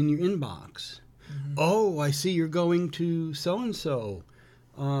messages in your inbox. Oh, I see you're going to so-and-so.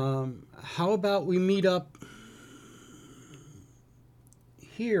 How about we meet up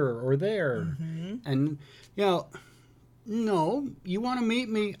here or there? And, no, you want to meet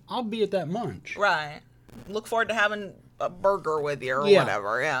me? I'll be at that munch. Right. Look forward to having a burger with you or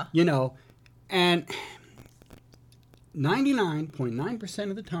whatever, And 99.9%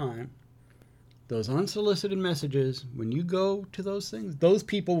 of the time, those unsolicited messages, when you go to those things, those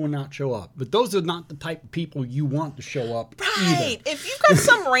people will not show up. But those are not the type of people you want to show up either. If you've got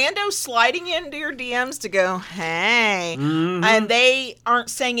some rando sliding into your DMs to go, hey, and they aren't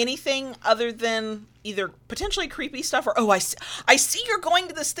saying anything other than either potentially creepy stuff or, I see you're going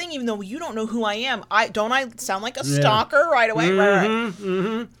to this thing even though you don't know who I am. Don't I sound like a stalker right away?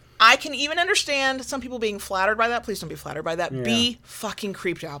 Right. I can even understand some people being flattered by that. Please don't be flattered by that. Yeah. Be fucking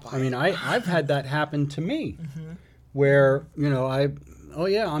creeped out by it. I mean, I've had that happen to me. where, I'm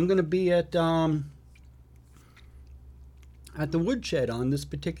going to be at the woodshed on this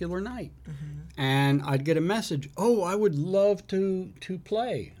particular night. And I'd get a message, oh, I would love to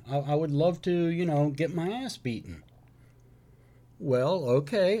play. I would love to, get my ass beaten. Well,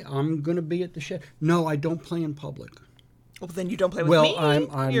 okay, I'm going to be at the shed. No, I don't play in public. Well, then you don't play with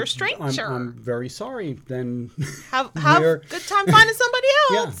me. You're a stranger. I'm very sorry. Then have a good time finding somebody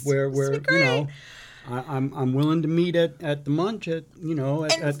else. Yeah, where I'm willing to meet at the munch at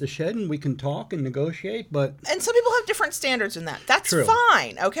the shed, and we can talk and negotiate. And some people have different standards in that. That's True.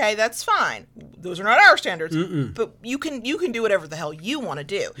 fine. Okay, that's fine. Those are not our standards. Mm-mm. But you can do whatever the hell you want to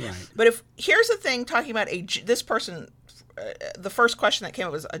do. Right. But here's the thing, talking about this person, the first question that came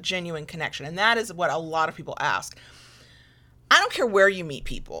up was a genuine connection, and that is what a lot of people ask. I don't care where you meet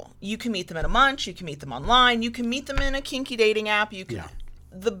people. You can meet them at a munch. You can meet them online. You can meet them in a kinky dating app. You can. Yeah.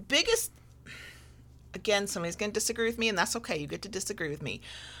 The biggest. Again, somebody's going to disagree with me, and that's okay. You get to disagree with me.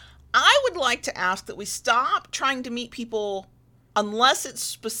 I would like to ask that we stop trying to meet people unless it's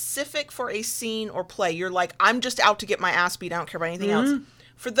specific for a scene or play. You're like, I'm just out to get my ass beat. I don't care about anything else.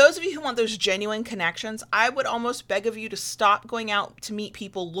 For those of you who want those genuine connections, I would almost beg of you to stop going out to meet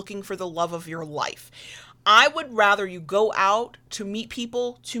people looking for the love of your life. I would rather you go out to meet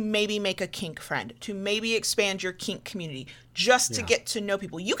people to maybe make a kink friend, to maybe expand your kink community, just to get to know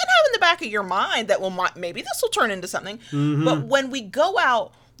people. You can have in the back of your mind that, well, maybe this will turn into something. But when we go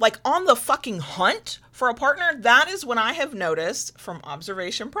out, like on the fucking hunt for a partner, that is when I have noticed, from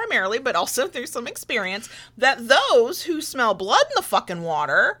observation primarily, but also through some experience, that those who smell blood in the fucking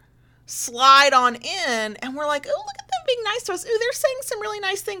water slide on in, and we're like, oh, look at them being nice to us. Oh, they're saying some really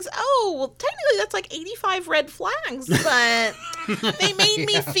nice things. Oh, well, technically that's like 85 red flags, but they made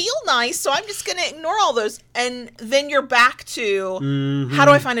me feel nice, so I'm just going to ignore all those. And then you're back to, how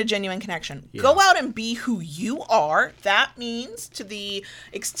do I find a genuine connection? Yeah. Go out and be who you are. That means to the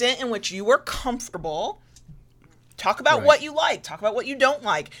extent in which you are comfortable. Talk about what you like. Talk about what you don't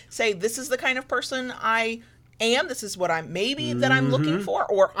like. Say, this is the kind of person I am. This is what I'm that I'm looking for,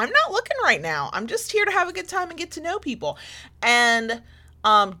 or I'm not looking right now. I'm just here to have a good time and get to know people. And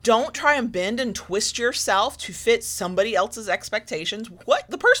don't try and bend and twist yourself to fit somebody else's expectations.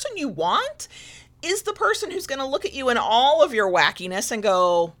 What the person you want is the person who's going to look at you in all of your wackiness and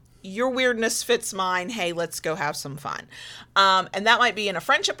go, your weirdness fits mine. Hey, let's go have some fun. And that might be in a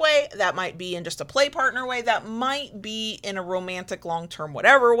friendship way. That might be in just a play partner way. That might be in a romantic, long-term,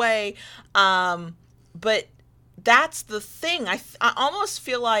 whatever way. But that's the thing. I almost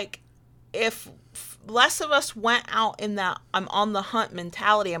feel like if less of us went out in that I'm on the hunt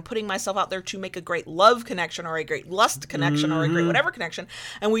mentality, I'm putting myself out there to make a great love connection or a great lust connection or a great whatever connection,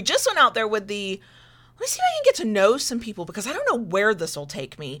 and we just went out there with the, let me see if I can get to know some people because I don't know where this will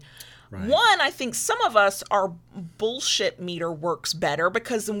take me. Right. One, I think some of us, our bullshit meter works better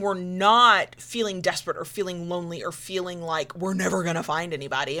because then we're not feeling desperate or feeling lonely or feeling like we're never going to find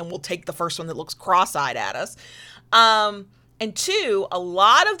anybody and we'll take the first one that looks cross-eyed at us. And two, a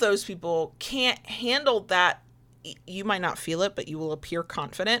lot of those people can't handle that. You might not feel it, but you will appear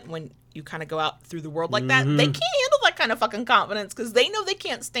confident when you kind of go out through the world like that. They can't handle that kind of fucking confidence because they know they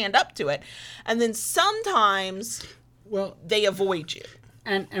can't stand up to it. And then sometimes they avoid you.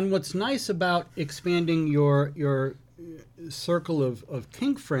 And what's nice about expanding your circle of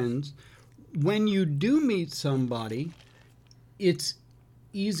kink friends, when you do meet somebody, it's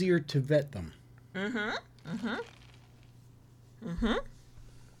easier to vet them.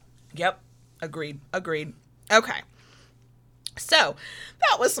 Yep. Agreed. Okay. So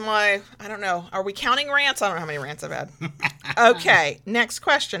that was my, I don't know, are we counting rants? I don't know how many rants I've had. Okay. Next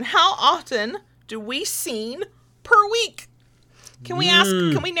question. How often do we scene per week? Can we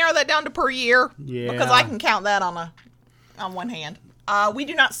narrow that down to per year? Yeah. Because I can count that on one hand. We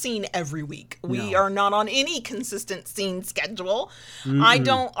do not scene every week. We are not on any consistent scene schedule.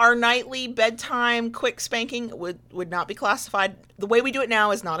 Our nightly bedtime quick spanking would not be classified. The way we do it now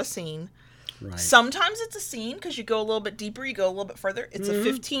is not a scene. Right. Sometimes it's a scene because you go a little bit deeper, you go a little bit further. It's a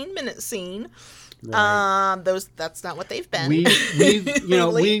 15-minute scene. Right. That's not what they've been.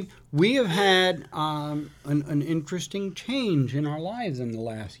 We have had an interesting change in our lives in the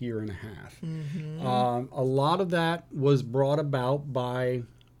last year and a half. A lot of that was brought about by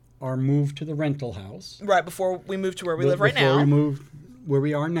our move to the rental house. Right, before we moved to where we live right now. Before we moved where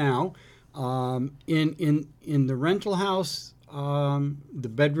we are now. In the rental house, the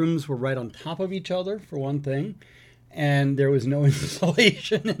bedrooms were right on top of each other, for one thing. and there was no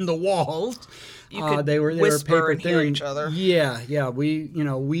insulation in the walls. You could they were whisper paper and hear thin. each other. Yeah. We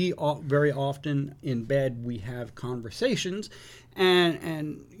very often in bed we have conversations,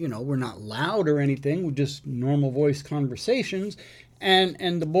 and we're not loud or anything. We're just normal voice conversations,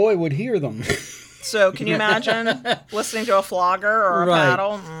 and the boy would hear them. So can you imagine listening to a flogger or a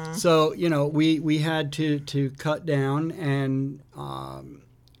paddle? Mm. So we had to cut down, and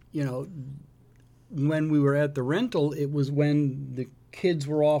when we were at the rental, it was when the kids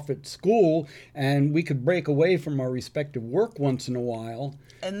were off at school, and we could break away from our respective work once in a while.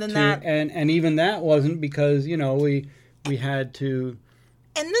 And then and even that wasn't, because we had to.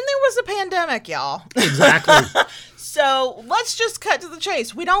 And then there was a pandemic, y'all. Exactly. So let's just cut to the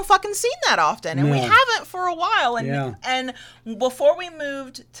chase. We don't fucking see that often, and we haven't for a while. And before we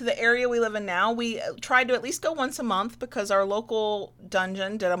moved to the area we live in now, we tried to at least go once a month, because our local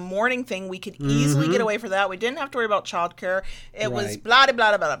dungeon did a morning thing. We could easily get away for that. We didn't have to worry about childcare. It was blah, blah,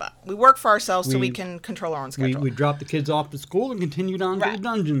 blah, blah, blah. We work for ourselves, so we can control our own schedule. We dropped the kids off to school and continued on to the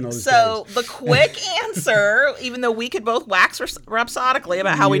dungeon those days. So the quick answer, even though we could both wax rhapsodically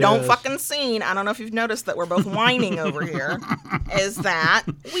about how we don't fucking scene, I don't know if you've noticed that we're both whining over here, is that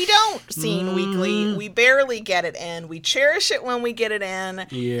we don't scene weekly. We barely get it in. We cherish it when we get it in.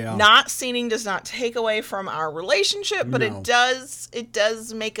 Yeah. Not scening does not take away from our relationship, but it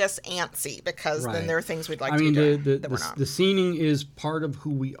does make us antsy, because then there are things we'd like to be doing that we're not. The scening is part of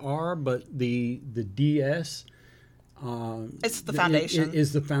who we are, but the DS. It's the foundation. It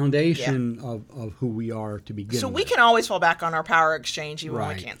is the foundation of who we are to begin with. So we can always fall back on our power exchange even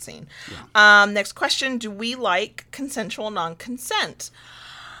when we can't scene. Yeah. Next question. Do we like consensual non-consent?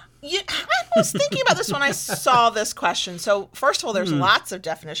 I was thinking about this when I saw this question. So first of all, there's lots of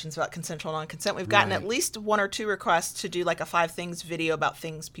definitions about consensual non-consent. We've gotten at least 1 or 2 requests to do like a 5 things video about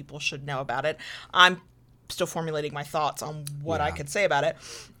things people should know about it. I'm still formulating my thoughts on what I could say about it.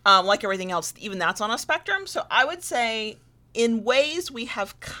 Like everything else, even that's on a spectrum. So I would say in ways we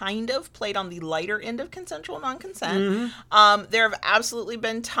have kind of played on the lighter end of consensual non-consent. There have absolutely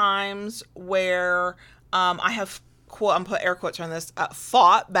been times where I have, I'm put air quotes on this,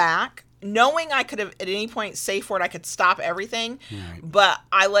 fought back, knowing I could have at any point safe word, I could stop everything, but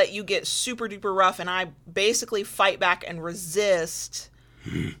I let you get super duper rough, and I basically fight back and resist.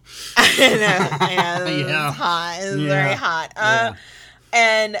 It's hot. It's very hot.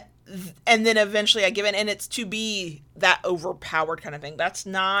 And then eventually I give in, and it's to be that overpowered kind of thing. That's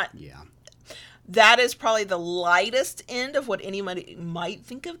not. That is probably the lightest end of what anybody might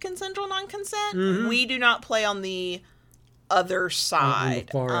think of consensual non-consent. We do not play on the other side,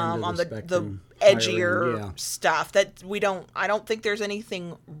 on the edgier stuff. That we don't. I don't think there's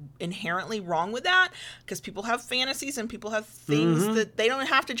anything inherently wrong with that, because people have fantasies and people have things that they don't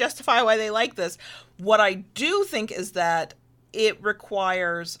have to justify why they like this. What I do think is that it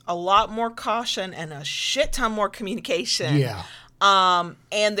requires a lot more caution and a shit ton more communication.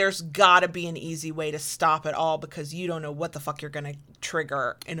 And there's gotta be an easy way to stop it all, because you don't know what the fuck you're gonna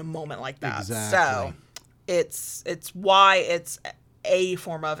trigger in a moment like that. So it's why it's a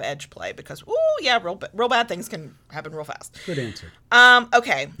form of edge play, because real bad things can happen real fast. Good answer.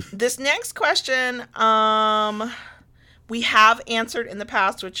 Okay, this next question we have answered in the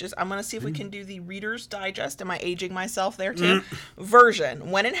past, which is, I'm going to see if we can do the Reader's Digest. Am I aging myself there too?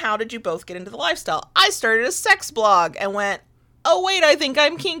 Version. When and how did you both get into the lifestyle? I started a sex blog and went, oh wait, I think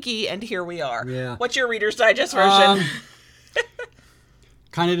I'm kinky, and here we are. What's your Reader's Digest version?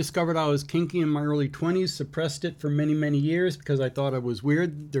 Kind of discovered I was kinky in my early 20s, suppressed it for many, many years because I thought I was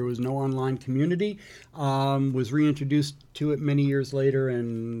weird. There was no online community. Was reintroduced to it many years later,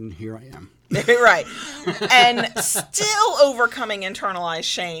 and here I am. Right. And still overcoming internalized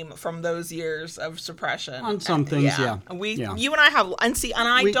shame from those years of suppression. On some things, You and I have, and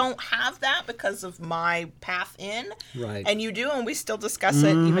I don't have that because of my path in. Right. And you do, and we still discuss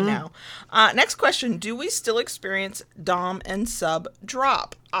it even now. Next question. Do we still experience dom and sub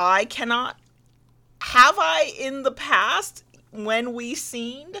drop? I cannot. Have I in the past when we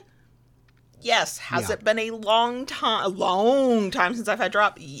scened? Yes. Has it been a long time since I've had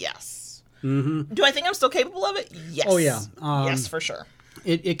drop? Yes. Do I think I'm still capable of it? Yes. Oh, yeah. Yes, for sure.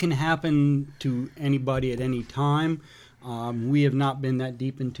 It can happen to anybody at any time. We have not been that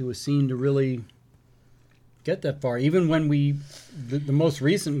deep into a scene to really get that far. Even when the most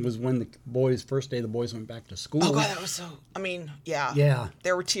recent was when the first day the boys went back to school. Oh, God, that was so, yeah.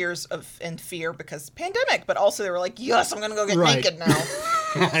 There were tears and fear because pandemic, but also they were like, yes, I'm going to go get naked now.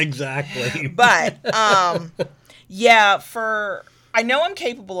 Exactly. But, I know I'm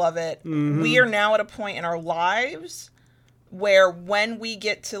capable of it. We are now at a point in our lives where when we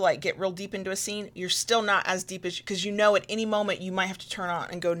get to like get real deep into a scene, you're still not as deep as, because you know at any moment you might have to turn on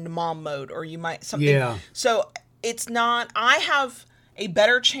and go into mom mode, or you might something. Yeah. So it's not, I have a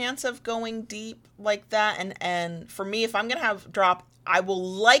better chance of going deep like that. And for me, if I'm going to have drop, I will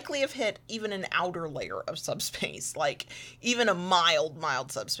likely have hit even an outer layer of subspace, like even a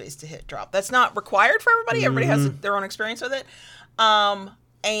mild subspace to hit drop. That's not required for everybody. Everybody has their own experience with it.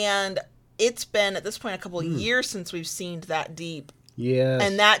 And it's been at this point a couple of years since we've seen that deep. Yeah.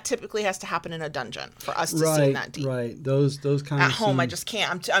 And that typically has to happen in a dungeon for us to see that deep. Right. Those kind of at home, I just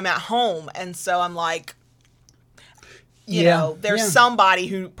can't. I'm at home, and so I'm like, you know, there's somebody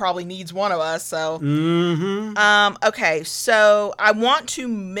who probably needs one of us. So, okay. So I want to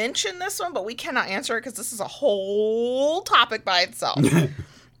mention this one, but we cannot answer it because this is a whole topic by itself.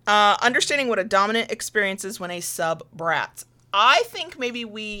 Understanding what a dominant experiences when a sub brats. I think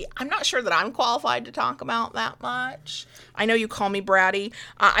maybe I'm not sure that I'm qualified to talk about that much. I know you call me bratty.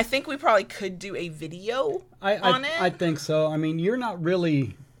 I think we probably could do a video on it. I think so. I mean, you're not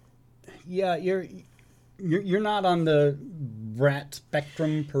really, you're not on the brat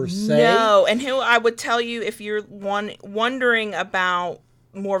spectrum per se. No, and who I would tell you if you're wondering about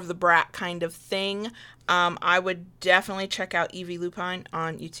more of the brat kind of thing, I would definitely check out Evie Lupine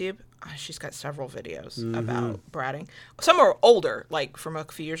on YouTube. She's got several videos about bratting. Some are older, like from a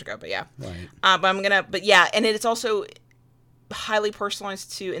few years ago, but yeah. Right. But yeah, and it's also highly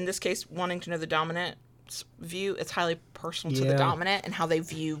personalized to, in this case, wanting to know the dominant view. It's highly personal to the dominant and how they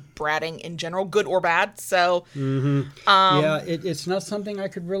view bratting in general, good or bad. So, it's not something I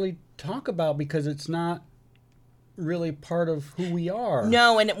could really talk about because it's not really part of who we are.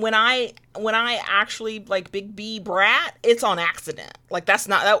 No, and when I actually like Big B brat, it's on accident. Like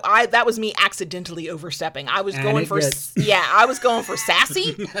that was me accidentally overstepping. I was going for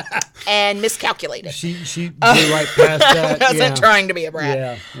sassy and miscalculated. She blew right past that. I wasn't trying to be a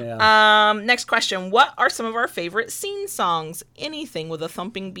brat. Yeah. Next question. What are some of our favorite scene songs? Anything with a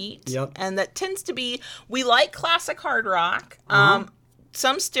thumping beat. Yep. And that tends to be, we like classic hard rock.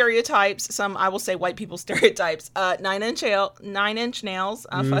 Some stereotypes, some I will say white people stereotypes. 9 Inch Nails.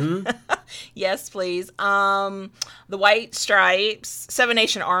 Yes, please. The White Stripes. Seven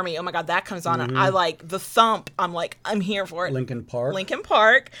Nation Army. Oh my God, that comes on. I like the thump. I'm like, I'm here for it. Linkin Park.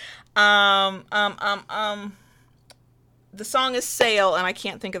 The song is Sail, and I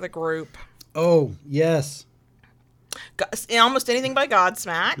can't think of the group. Oh, yes. Almost anything by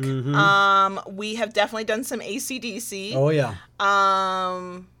Godsmack. We have definitely done some AC/DC. Oh yeah.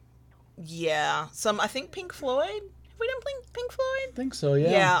 Yeah. Some, I think Pink Floyd. Have we done Pink Floyd? I think so.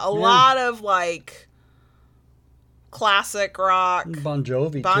 Yeah. Yeah. A lot of like classic rock. Bon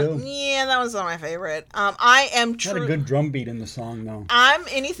Jovi too. Yeah, that was one of my favorite. I am had a good drum beat in the song though. I'm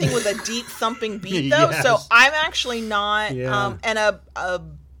anything with a deep thumping beat though. Yes. So I'm actually not. And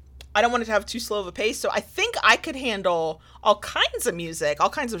I don't want it to have too slow of a pace, so I think I could handle all kinds of music, all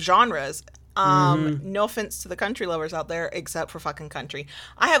kinds of genres. No offense to the country lovers out there, except for fucking country.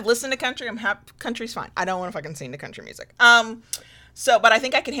 I have listened to country. I'm happy. Country's fine. I don't want to fucking sing to country music. But I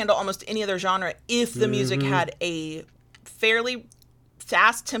think I could handle almost any other genre if the music had a fairly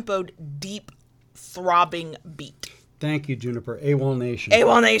fast-tempoed, deep, throbbing beat. Thank you, Juniper. AWOL Nation.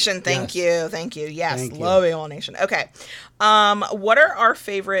 AWOL Nation. Thank you. Yes, thank love AWOL Nation. Okay. What are our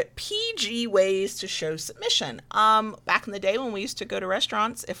favorite PG ways to show submission? Back in the day when we used to go to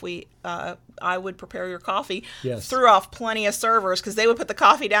restaurants, if I would prepare your coffee, threw off plenty of servers because they would put the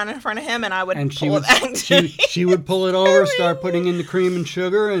coffee down in front of him and I would pull it back to me. She would pull it over, start putting in the cream and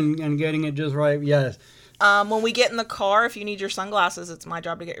sugar and getting it just right. Yes. When we get in the car, if you need your sunglasses, it's my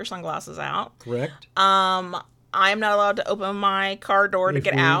job to get your sunglasses out. Correct. I am not allowed to open my car door to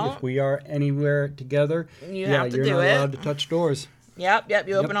get out. If we are anywhere together, you have to do it. You're not allowed to touch doors. Yep.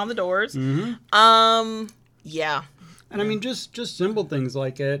 You open all the doors. Yeah. And I mean, just simple things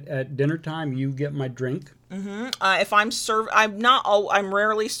like at dinner time, you get my drink. If I'm I'm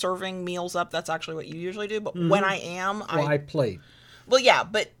rarely serving meals up. That's actually what you usually do. But when I am, I plate. Well, yeah,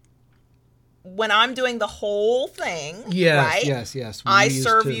 but when I'm doing the whole thing, yes. I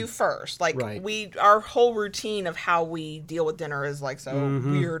serve you first. Like our whole routine of how we deal with dinner is like so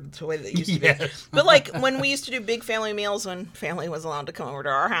weird the way that it used to be. But like when we used to do big family meals when family was allowed to come over to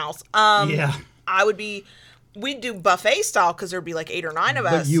our house, we'd do buffet style because there'd be like 8 or 9 of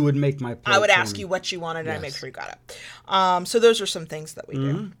us. But you would make my plate. I would ask you what you wanted and I'd make sure you got it. So those are some things that we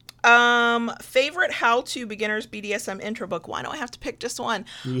do. Favorite how-to beginners BDSM intro book. Why do I have to pick just one?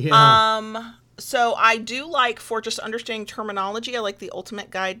 So I do like, for just understanding terminology, I like The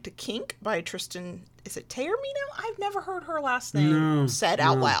Ultimate Guide to Kink by Tristan, is it Taormino? I've never heard her last name said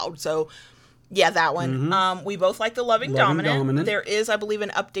out loud. So Yeah, that one. We both like the Loving Loving Dominant. Dominant. There is, I believe, an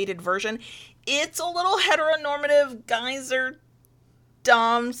updated version. It's a little heteronormative. Guys are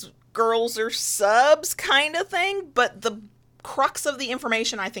doms, girls are subs kind of thing, but the crux of the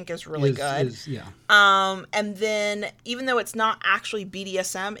information I think is really good. Yeah. And then even though it's not actually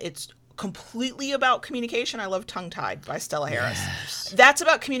BDSM, it's completely about communication. I love Tongue Tied by Stella Harris. Yes. That's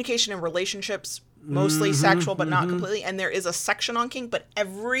about communication in relationships, mostly sexual, but not completely. And there is a section on kink, but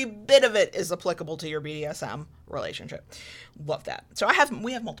every bit of it is applicable to your BDSM relationship. Love that. So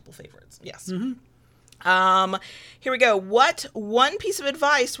we have multiple favorites. Yes. Here we go. What one piece of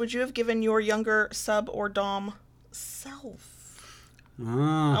advice would you have given your younger sub or dom self?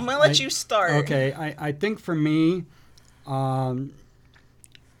 I'm going to let you start. Okay. I think for me,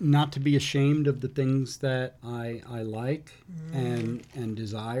 not to be ashamed of the things that I like and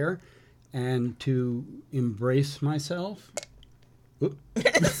desire, and to embrace myself. Oop.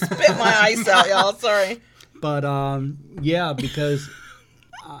 Spit my ice out, y'all. Sorry. But yeah, because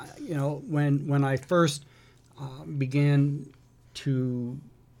when I first began to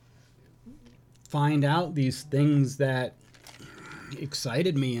find out these things that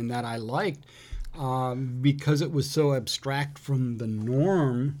excited me and that I liked, because it was so abstract from the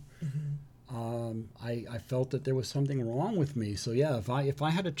norm, I felt that there was something wrong with me. So yeah, if I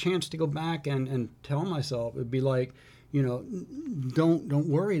had a chance to go back and tell myself, it'd be like, don't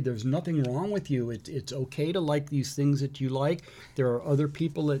worry. There's nothing wrong with you. It's okay to like these things that you like. There are other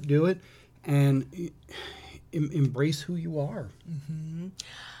people that do it, and embrace who you are.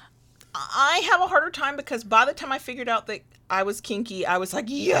 I have a harder time because by the time I figured out that I was kinky, I was like,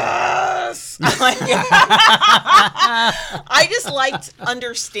 yes! I just liked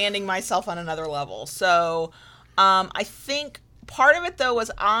understanding myself on another level. So I think part of it, though, was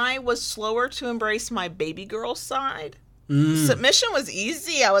I was slower to embrace my baby girl side. Submission was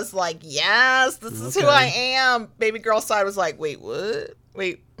easy. I was like, yes, this is who I am. Baby girl side was like, wait, what?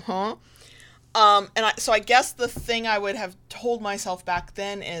 Wait, huh? So I guess the thing I would have told myself back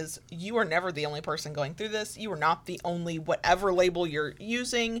then is, you are never the only person going through this. You are not the only whatever label you're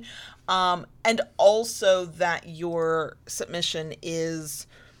using. And also that your submission is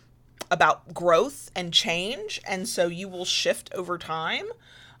about growth and change. And so you will shift over time.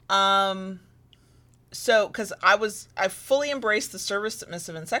 So, because I fully embraced the service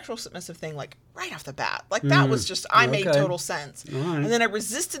submissive and sexual submissive thing, like, right off the bat. Like, that was just, made total sense. All right. And then I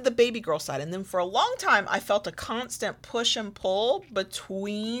resisted the baby girl side. And then for a long time, I felt a constant push and pull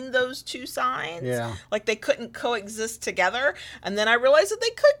between those two sides. Yeah. Like, they couldn't coexist together. And then I realized that they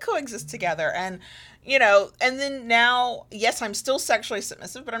could coexist together. And, and then now, yes, I'm still sexually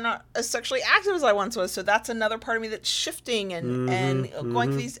submissive, but I'm not as sexually active as I once was. So that's another part of me that's shifting and going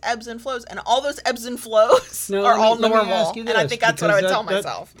through these ebbs and flows. And all those ebbs and flows are all normal. And I think that's what I would tell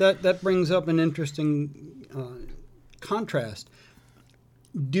myself. That brings up an interesting contrast.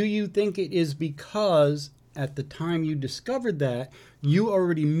 Do you think it is because at the time you discovered that, you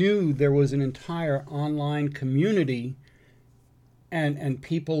already knew there was an entire online community and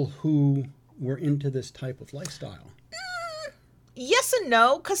people who were into this type of lifestyle? Yes and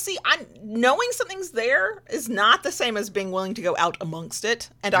no, because knowing something's there is not the same as being willing to go out amongst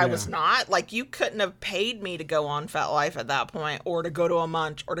it, and I was not. Like, you couldn't have paid me to go on FetLife at that point, or to go to a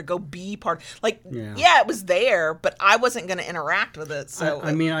munch, or to go be part. Like, it was there, but I wasn't going to interact with it. So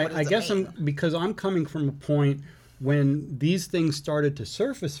I guess because I'm coming from a point when these things started to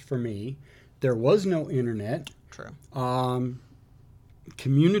surface for me. There was no internet. True.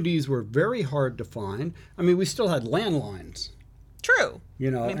 Communities were very hard to find. I mean, we still had landlines. True.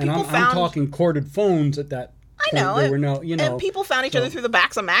 And I'm talking corded phones at that point. I know. There were no, and people found each other through the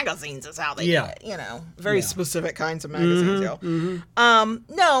backs of magazines is how they did it. Very specific kinds of magazines.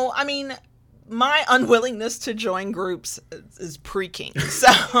 No, I mean, my unwillingness to join groups is pre-kink.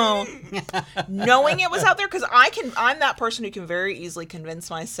 So knowing it was out there, because I'm that person who can very easily convince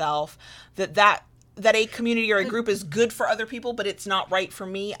myself that a community or a group is good for other people, but it's not right for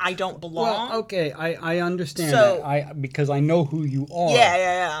me. I don't belong. Well, okay, I understand that. Because I know who you are.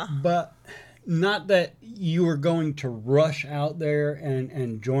 Yeah. But not that you are going to rush out there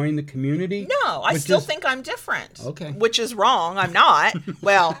and join the community. No, I still think I'm different. Okay. Which is wrong. I'm not.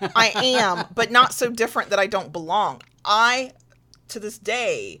 Well, I am, but not so different that I don't belong. I, to this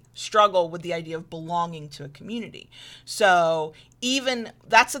day, struggle with the idea of belonging to a community. So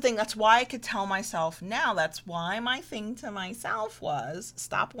that's the thing. That's why I could tell myself now. That's why my thing to myself was,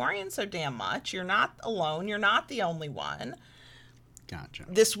 stop worrying so damn much. You're not alone. You're not the only one. Gotcha.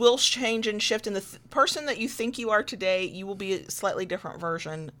 This will change and shift. And the person that you think you are today, you will be a slightly different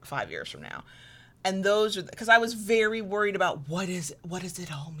version 5 years from now. And those are, because I was very worried about what does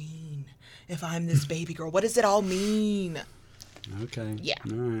it all mean? if I'm this baby girl? What does it all mean? Okay. Yeah.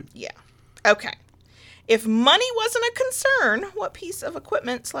 All right. Yeah. Okay. If money wasn't a concern, what piece of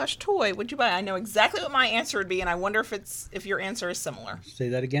equipment/toy would you buy? I know exactly what my answer would be, and I wonder if your answer is similar. Say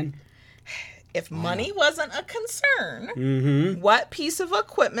that again. If money wasn't a concern, what piece of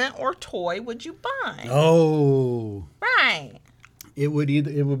equipment or toy would you buy? Oh. Right. It would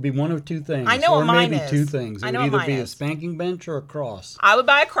be one of two things. I know or what mine maybe is. two things. It I know would what either be mine a is. spanking bench or a cross. I would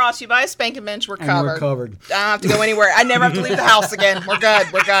buy a cross. You buy a spanking bench. We're covered. And we're covered. I don't have to go anywhere. I never have to leave the house again. We're good.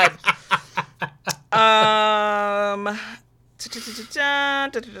 We're good.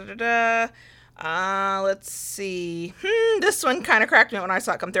 Let's see. This one kind of cracked me up when I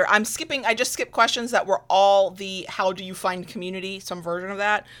saw it come through. I just skipped questions that were all the how do you find community, some version of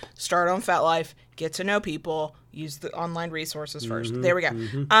that. Start on FetLife, get to know people, use the online resources first. There we go.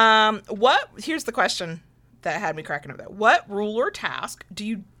 Here's the question that had me cracking up though. What rule or task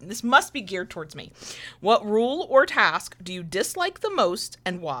this must be geared towards me. What rule or task do you dislike the most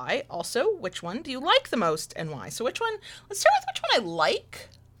and why? Also, which one do you like the most and why? So let's start with which one I like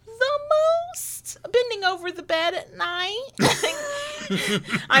the most. Bending over the bed at night.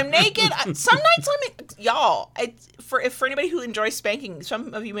 I'm naked. Some nights y'all, for anybody who enjoys spanking,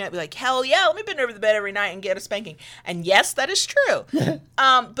 some of you might be like, hell yeah, let me bend over the bed every night and get a spanking. And yes, that is true.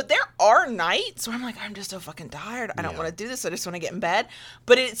 But there are nights where I'm like, I'm just so fucking tired. I don't want to do this. I just want to get in bed.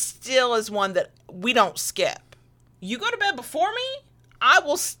 But it still is one that we don't skip. You go to bed before me, I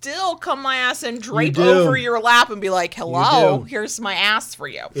will still come my ass and drape over your lap and be like, hello, here's my ass for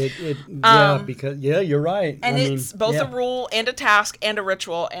you. Because you're right. And it's both a rule and a task and a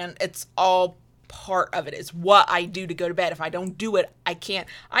ritual, and it's all part of it. It's what I do to go to bed. If I don't do it, I can't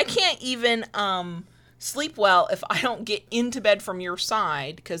even sleep well if I don't get into bed from your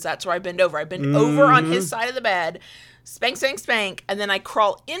side, because that's where I bend over. I bend over on his side of the bed, spank, spank, spank, and then I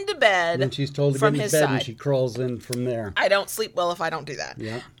crawl into bed. And she's told to from get his into bed, side. and she crawls in from there. I don't sleep well if I don't do that.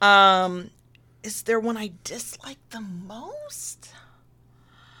 Yeah. Is there one I dislike the most?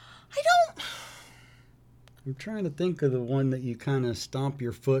 I'm trying to think of the one that you kind of stomp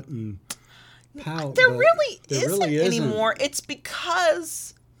your foot and pout. There really isn't anymore. It's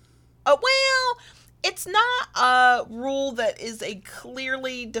because, it's not a rule that is a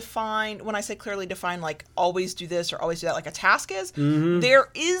clearly defined, when I say clearly defined, like always do this or always do that, like a task is. There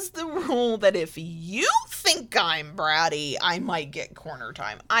is the rule that if you think I'm bratty, I might get corner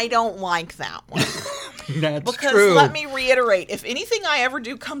time. I don't like that one. That's because true. let me reiterate, if anything I ever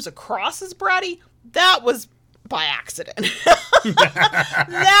do comes across as bratty, that was by accident.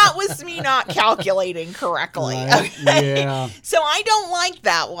 That was me not calculating correctly. Right. Okay? Yeah. So I don't like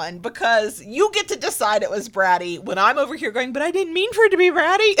that one because you get to decide it was bratty when I'm over here going, but I didn't mean for it to be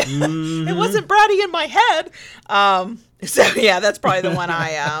bratty. It wasn't bratty in my head. So yeah, that's probably the one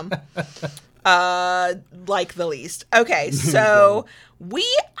I like the least. Okay, so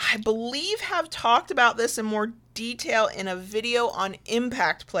I believe, have talked about this in more detail in a video on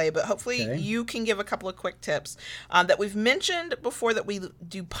impact play, but hopefully you can give a couple of quick tips that we've mentioned before, that we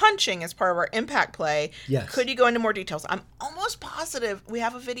do punching as part of our impact play. Yes. Could you go into more details? I'm almost positive we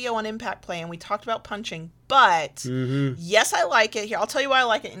have a video on impact play and we talked about punching, but yes, I like it. Here, I'll tell you why I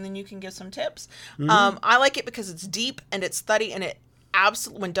like it, and then you can give some tips. I like it because it's deep and it's thuddy, and it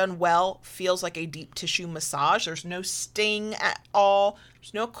absolutely, when done well, feels like a deep tissue massage. There's no sting at all.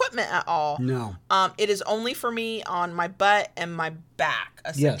 There's no equipment at all. No. It is only for me on my butt and my back,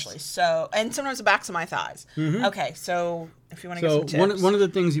 essentially. Yes. So, and sometimes the backs of my thighs. Okay, so if you want to get some tips. One of the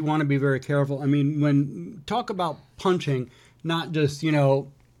things you want to be very careful. I mean, when talk about punching, not just out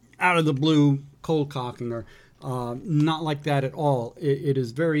of the blue cold cocking, or not like that at all. It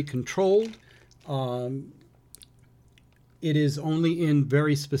is very controlled. It is only in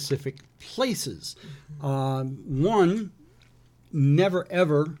very specific places. One, never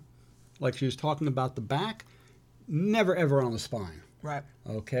ever, like she was talking about the back, never ever on the spine. Right.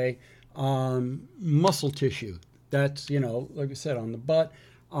 Okay. Muscle tissue. That's, like I said, on the butt.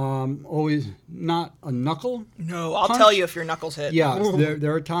 Always not a knuckle. No, I'll punch. tell you if your knuckles hit. Yeah,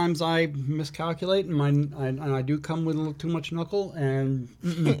 there are times I miscalculate and I do come with a little too much knuckle and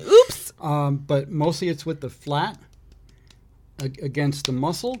Oops. But mostly it's with the flat against the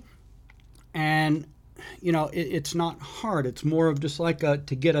muscle, and it's not hard. It's more of just like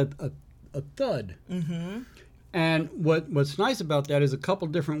to get a thud. And what's nice about that is a couple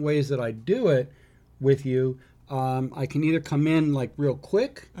different ways that I do it with you. I can either come in like real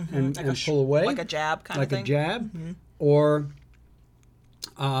quick and pull away, like a jab kind of thing, like a jab, or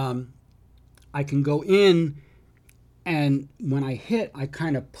I can go in, and when I hit, I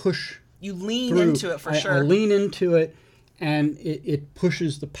kind of push. You lean through. into it for sure. I lean into it, and it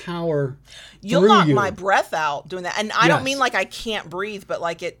pushes the power You'll through knock you. my breath out doing that. And I don't Yes. mean like I can't breathe, but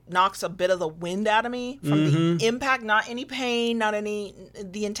like it knocks a bit of the wind out of me from the impact, not any pain, not any,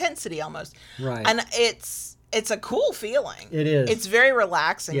 the intensity almost. Right. And it's a cool feeling. It is. It's very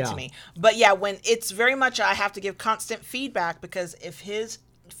relaxing Yeah. to me. But yeah, when it's very much, I have to give constant feedback because if his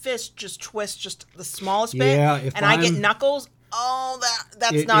fist just twists just the smallest bit Yeah, if and I get I'm- knuckles,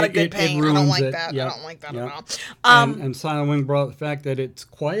 that's not a good pain. I don't ruins like it. that. Yep. I don't like that Yep. at all. And Silent Wing brought up the fact that it's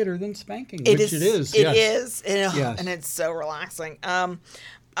quieter than spanking, It which is. it is. It yes. is. Yes. And it's so relaxing.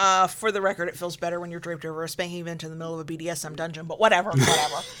 For the record, it feels better when you're draped over a spanking event in the middle of a BDSM dungeon, but whatever. In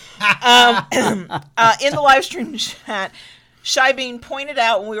the live stream chat, Shy Bean pointed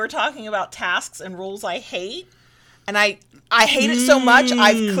out when we were talking about tasks and rules I hate, and I hate it so much,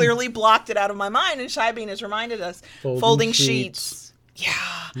 I've clearly blocked it out of my mind, and Shy Bean has reminded us. Folding sheets. Yeah.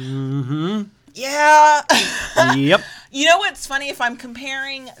 Mm-hmm. Yeah. Yep. You know what's funny? If I'm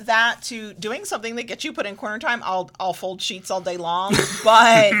comparing that to doing something that gets you put in corner time, I'll fold sheets all day long.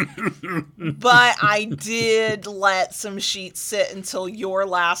 But I did let some sheets sit until your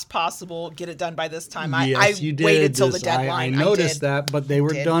last possible get it done by this time. Yes, I you did. waited till the This- I deadline. noticed that, but they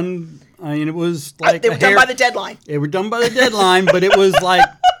were done. I mean, it was like They were done by the deadline. They were done by the deadline, but it was like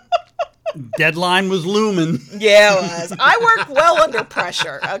deadline was looming. Yeah, it was. I work well under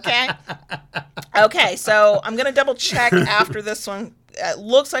pressure, okay? Okay, so I'm going to double check after this one. It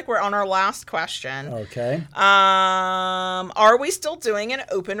looks like we're on our last question. Okay. Are we still doing an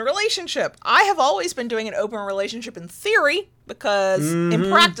open relationship? I have always been doing an open relationship in theory because in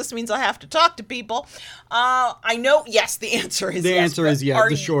practice means I have to talk to people. I know, yes, the answer is The yes. answer but is yes,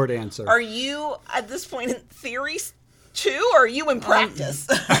 the short answer. Are you at this point in theory too, or are you in practice?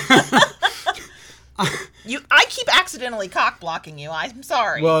 I keep accidentally cock blocking you. I'm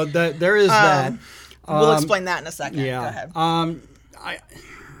sorry. Well, there is that. We'll explain that in a second. Yeah. Go ahead.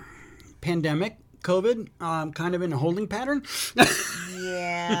 Pandemic, COVID, kind of in a holding pattern.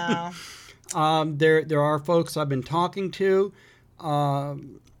 Yeah. There are folks I've been talking to.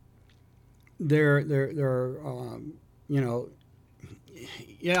 There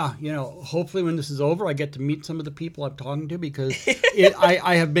are, hopefully when this is over, I get to meet some of the people I'm talking to because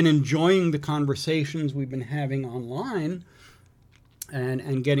I have been enjoying the conversations we've been having online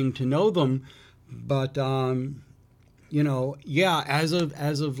and getting to know them. But, as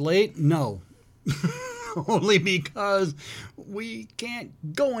of late, no. Only because we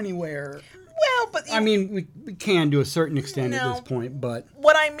can't go anywhere. Well, but I mean, we can to a certain extent at this point, but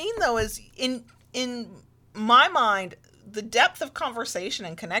what I mean though is in my mind, the depth of conversation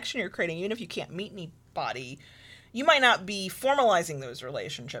and connection you're creating, even if you can't meet anybody, you might not be formalizing those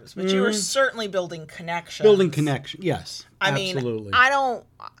relationships, but you are certainly building connections. Yes. Absolutely. I don't,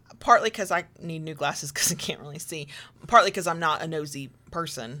 partly because I need new glasses because I can't really see, partly because I'm not a nosy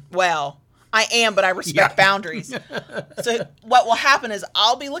person. Well, I am, but I respect boundaries. So what will happen is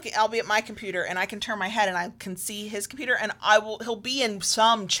I'll be at my computer and I can turn my head and I can see his computer and he'll be in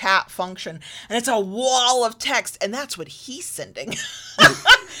some chat function and it's a wall of text and that's what he's sending.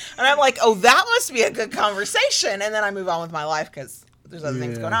 And I'm like, oh, that must be a good conversation. And then I move on with my life because there's other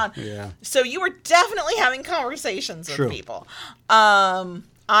things going on. Yeah. So you were definitely having conversations with True. people. I'm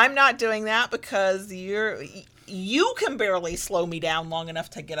not doing that because you can barely slow me down long enough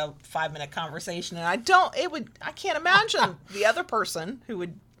to get a 5-minute conversation. And I can't imagine the other person who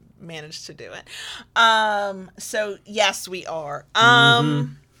would manage to do it. So yes, we are.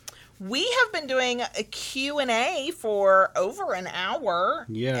 We have been doing a Q&A for over an hour.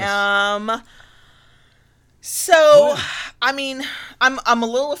 Yes. So, I mean, I'm a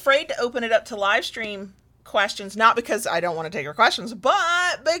little afraid to open it up to live stream questions, not because I don't want to take your questions,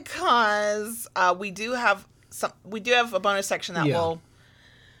 but because we do have a bonus section that will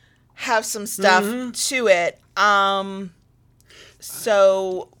have some stuff to it.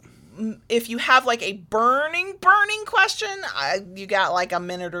 So if you have like a burning question, you got like a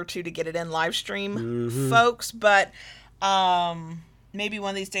minute or two to get it in live stream, folks. But maybe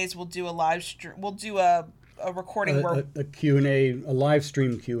one of these days we'll do a live stream. We'll do a recording where a Q&A, a live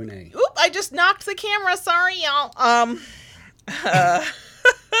stream Q&A. Oop! I just knocked the camera. Sorry, y'all.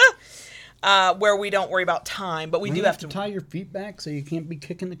 Where we don't worry about time, but we do have to tie your feet back so you can't be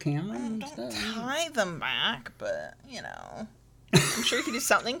kicking the camera. And don't stuff. tie them back, but I'm sure you could do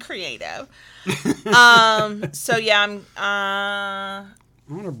something creative. So yeah, I'm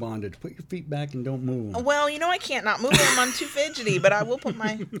honor bondage. Put your feet back and don't move them. Well, I can't not move them. I'm too fidgety, but I will put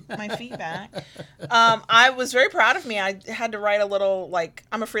my feet back. I was very proud of me. I had to write a little,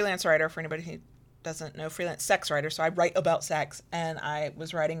 I'm a freelance writer for anybody who doesn't know, freelance sex writer, so I write about sex, and I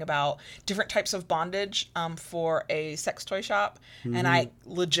was writing about different types of bondage for a sex toy shop, and I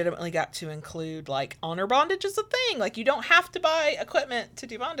legitimately got to include, like, honor bondage is a thing. Like, you don't have to buy equipment to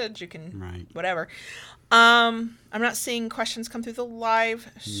do bondage. You can, whatever. I'm not seeing questions come through the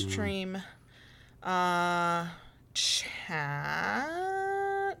live stream chat.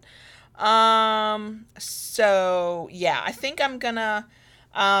 So, yeah, I think I'm gonna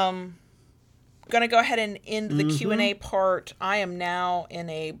go ahead and end the Q&A part. I am now in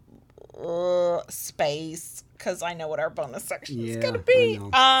a space because I know what our bonus section is going to be.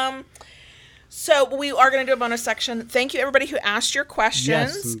 So we are going to do a bonus section. Thank you, everybody who asked your questions.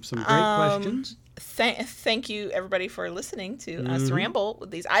 Yes, some great questions. Thank you, everybody, for listening to us ramble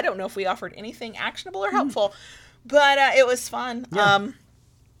with these. I don't know if we offered anything actionable or helpful, but it was fun. Yeah.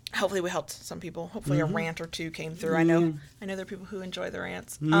 Hopefully we helped some people. Hopefully a rant or two came through. I know there are people who enjoy the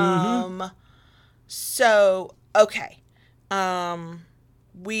rants. So, okay.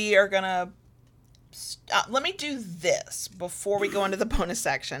 We are going to... let me do this before we go into the bonus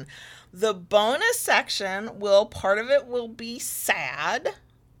section. The bonus section part of it will be sad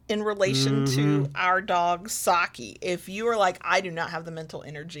in relation to our dog, Saki. If you are like, I do not have the mental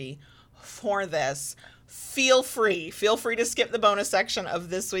energy for this, feel free to skip the bonus section of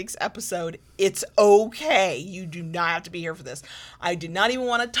this week's episode. It's okay. You do not have to be here for this. I did not even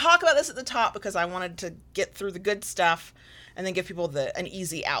want to talk about this at the top because I wanted to get through the good stuff and then give people an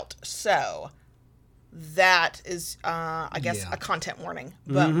easy out. So that is, I guess, a content warning.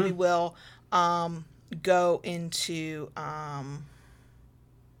 But we will go into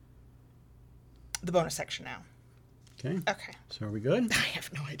the bonus section now. Okay. So are we good? I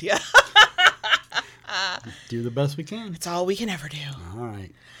have no idea. Do the best we can. It's all we can ever do. All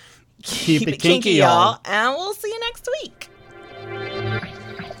right. Keep it kinky, y'all. And we'll see you next week.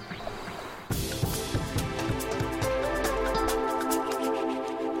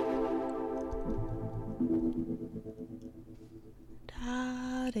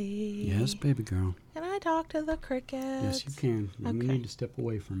 Daddy. Yes, baby girl. Can I talk to the crickets? Yes, you can. Okay. We need to step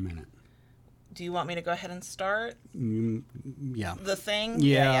away for a minute. Do you want me to go ahead and start? Yeah. The thing?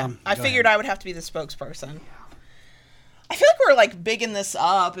 Yeah. I figured I would have to be the spokesperson. I feel like we're like bigging this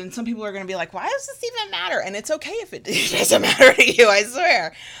up, and some people are going to be like, why does this even matter? And it's okay if it doesn't matter to you, I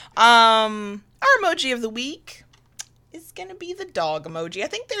swear. Our emoji of the week is going to be the dog emoji. I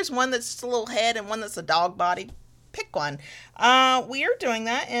think there's one that's just a little head and one that's a dog body. Pick one. We are doing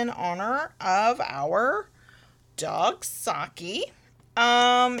that in honor of our dog, Saki.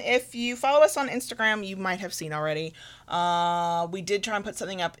 If you follow us on Instagram, you might have seen already. We did try and put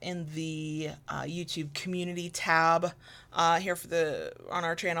something up in the YouTube community tab here on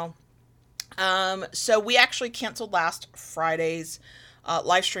our channel. So we actually canceled last Friday's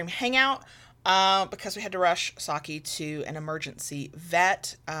live stream hangout because we had to rush Saki to an emergency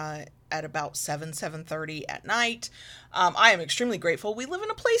vet at about 7:30 at night. I am extremely grateful. We live in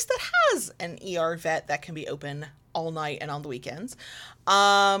a place that has an ER vet that can be open all night and on the weekends.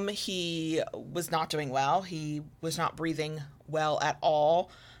 He was not doing well. He was not breathing well at all.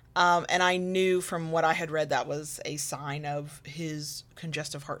 And I knew from what I had read that was a sign of his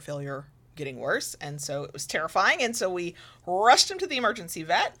congestive heart failure getting worse. And so it was terrifying. And so we rushed him to the emergency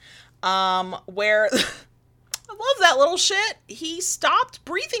vet, where I love that little shit. He stopped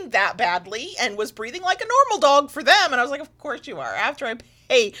breathing that badly and was breathing like a normal dog for them. And I was like, of course you are. After I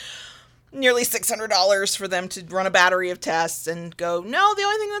pay nearly $600 for them to run a battery of tests and go, no, the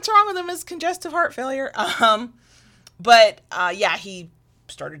only thing that's wrong with him is congestive heart failure. But he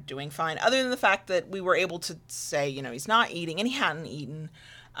started doing fine. Other than the fact that we were able to say, he's not eating, and he hadn't eaten,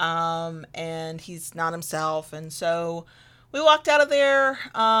 and he's not himself. And so we walked out of there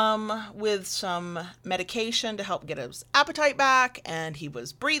with some medication to help get his appetite back, and he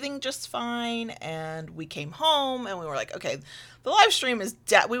was breathing just fine. And we came home, and we were like, okay, the live stream is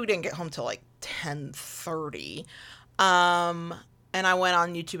we didn't get home till like 10:30. And I went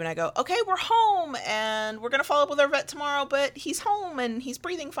on YouTube and I go, okay, we're home, and we're going to follow up with our vet tomorrow, but he's home and he's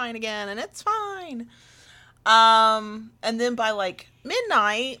breathing fine again, and it's fine. And then by like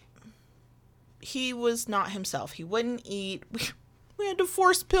midnight, he was not himself. He wouldn't eat. We had to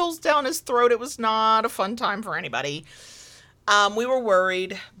force pills down his throat. It was not a fun time for anybody. We were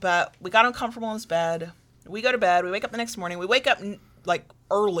worried, but we got him comfortable in his bed. We go to bed. We wake up the next morning. We wake up like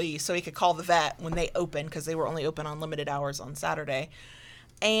early so he could call the vet when they open, because they were only open on limited hours on Saturday.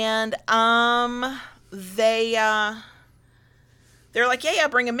 And they're like, yeah,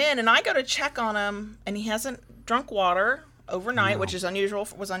 bring him in. And I go to check on him, and he hasn't drunk water overnight, which is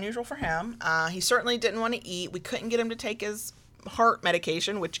was unusual for him. He certainly didn't want to eat. We couldn't get him to take his heart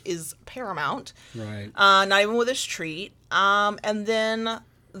medication, which is paramount. Right. Not even with his treat. And then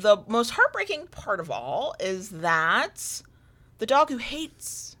the most heartbreaking part of all is that the dog who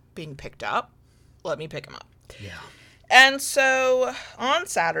hates being picked up let me pick him up. Yeah. And so on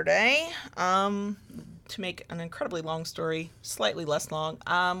Saturday, to make an incredibly long story slightly less long,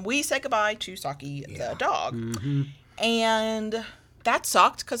 we said goodbye to Saki the dog. Mm-hmm. And that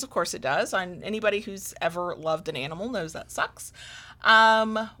sucked, because of course it does. Anybody who's ever loved an animal knows that sucks.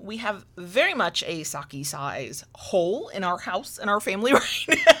 We have very much a Saki size hole in our house, in our family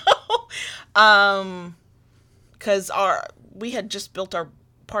right now. Because we had just built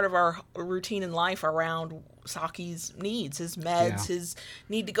part of our routine in life around Saki's needs, his meds, his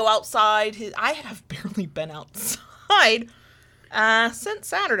need to go outside. I have barely been outside since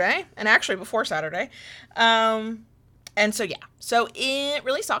Saturday, and actually before Saturday. And so, so it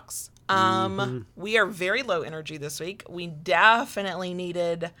really sucks. We are very low energy this week. We definitely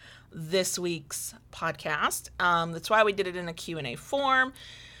needed this week's podcast. That's why we did it in a Q&A form,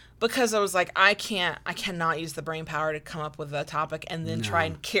 because I was like, I cannot use the brain power to come up with a topic and then try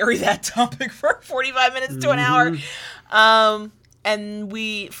and carry that topic for 45 minutes to an hour. And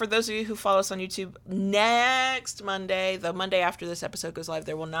for those of you who follow us on YouTube, next Monday, the Monday after this episode goes live,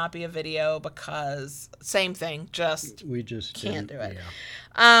 there will not be a video, because same thing, we just can't do it.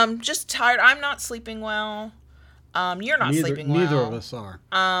 Yeah. Just tired. I'm not sleeping well. You're not sleeping well. Neither of us are.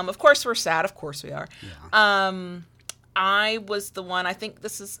 Of course we're sad. Of course we are. Yeah. I was the one, I think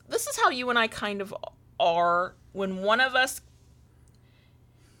this is how you and I kind of are when one of us,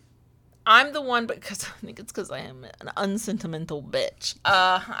 I'm the one, because I think it's because I am an unsentimental bitch.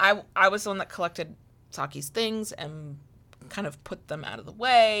 I was the one that collected Saki's things and kind of put them out of the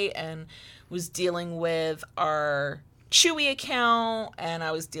way, and was dealing with our Chewy account, and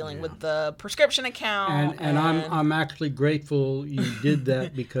I was dealing with the prescription account. And I'm actually grateful you did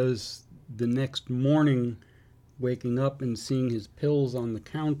that, because the next morning, waking up and seeing his pills on the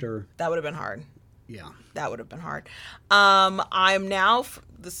counter, that would have been hard. Yeah. That would have been hard. I'm now,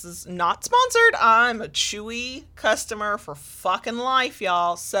 this is not sponsored, I'm a Chewy customer for fucking life,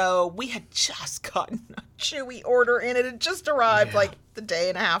 y'all. So we had just gotten a Chewy order in. It had just arrived like the day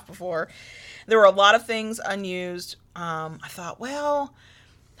and a half before. There were a lot of things unused. I thought, well,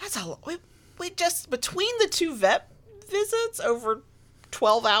 that's a lot. We just, between the two vet visits over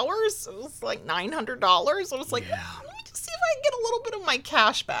 12 hours, it was like $900. I was like, let me just see if I can get a little bit of my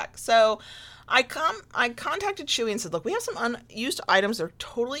cash back. So I contacted Chewy and said, look, we have some unused items. They're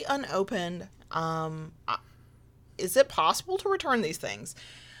totally unopened. Is it possible to return these things?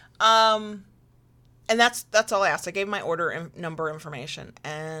 And that's all I asked. I gave my order number information,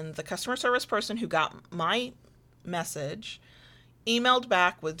 and the customer service person who got my message emailed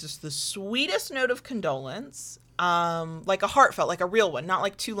back with just the sweetest note of condolence, like a heartfelt, like a real one, not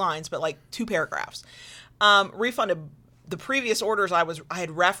like 2 lines, but like 2 paragraphs. Refunded the previous orders I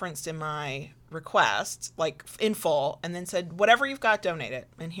had referenced in my request, like in full, and then said, whatever you've got, donate it.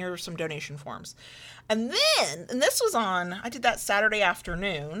 And here are some donation forms. And this was I did that Saturday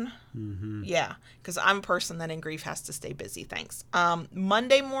afternoon. Mm-hmm. Yeah, because I'm a person that in grief has to stay busy. Thanks.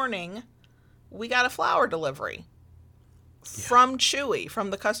 Monday morning, we got a flower delivery from Chewy,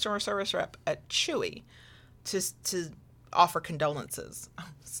 from the customer service rep at Chewy, to offer condolences.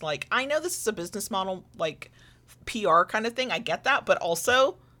 It's like, I know this is a business model, like PR kind of thing. I get that, but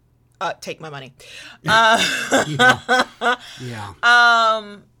also take my money. I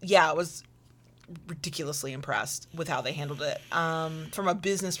was ridiculously impressed with how they handled it. From a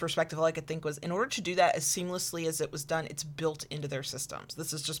business perspective, all I could think was, in order to do that as seamlessly as it was done, it's built into their systems.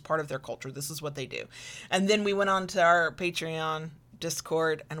 This is just part of their culture. This is what they do. And then we went on to our Patreon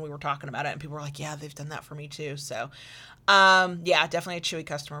Discord, and we were talking about it, and people were like, yeah, they've done that for me too. So definitely a Chewy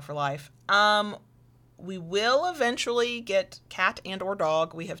customer for life. We will eventually get cat and or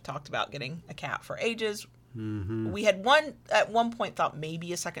dog. We have talked about getting a cat for ages. Mm-hmm. We had at one point thought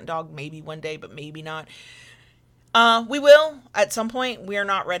maybe a second dog, maybe one day, but maybe not. We will at some point. We are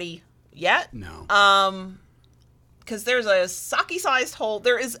not ready yet. No. Because there's a Saki-sized hole.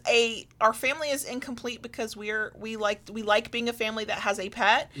 Our family is incomplete because we like being a family that has a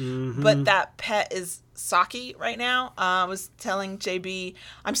pet, but that pet is Saki right now. I was telling JB,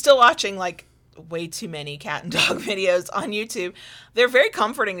 I'm still watching like way too many cat and dog videos on YouTube. They're very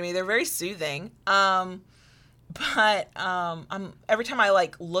comforting to me. They're very soothing. But every time I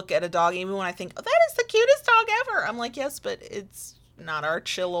like look at a dog, even when I think, oh, that is the cutest dog ever, I'm like, yes, but it's not our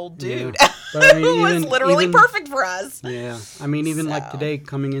chill old dude. Yeah. But, I mean, who was literally perfect for us. Yeah. I mean, even like today,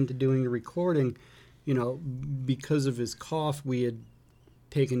 coming into doing the recording, because of his cough, we had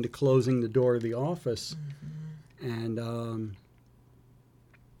taken to closing the door of the office. Mm-hmm. And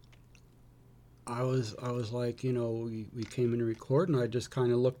I was like, we came in to record, and I just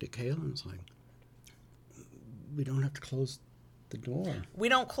kind of looked at Kayla and was like, we don't have to close the door. We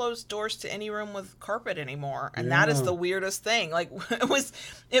don't close doors to any room with carpet anymore, and that is the weirdest thing. Like,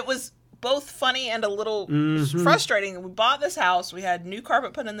 it was both funny and a little frustrating. We bought this house. We had new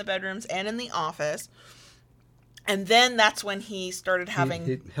carpet put in the bedrooms and in the office. And then that's when he started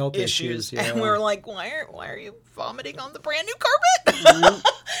having health issues. And we were like, why are you vomiting on the brand new carpet?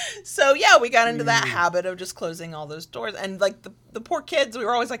 So, yeah, we got into that habit of just closing all those doors. And, like, the poor kids, we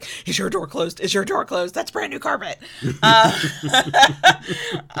were always like, is your door closed? Is your door closed? That's brand new carpet. And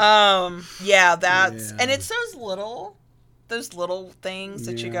it's those little things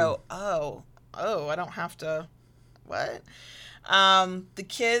that you go, oh, I don't have to, what? The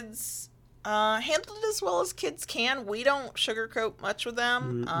kids handled it as well as kids can. We don't sugarcoat much with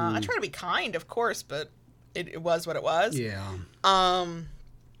them. I try to be kind, of course, but it was what it was. Yeah.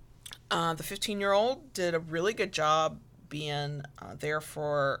 The 15-year-old did a really good job being there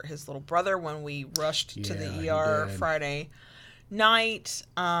for his little brother when we rushed to the ER Friday night.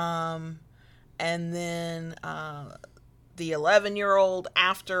 And then the 11-year-old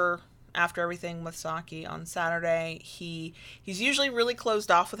after everything with Saki on Saturday, he's usually really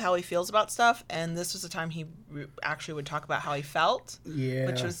closed off with how he feels about stuff, and this was the time he actually would talk about how he felt,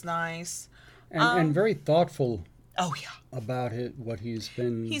 which was nice. And very thoughtful. Oh, yeah. About what he's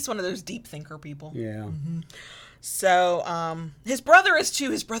been... He's one of those deep thinker people. Yeah. Mm-hmm. So, his brother is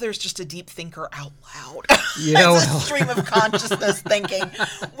too. His brother is just a deep thinker out loud. Yeah, it's a stream of consciousness thinking.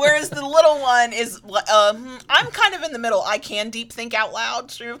 Whereas the little one is, I'm kind of in the middle. I can deep think out loud,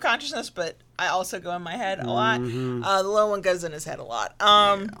 stream of consciousness, but I also go in my head a lot. The little one goes in his head a lot.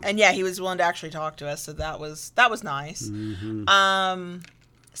 And yeah, he was willing to actually talk to us, so that was nice.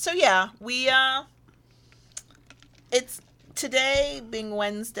 So yeah, we, it's, today being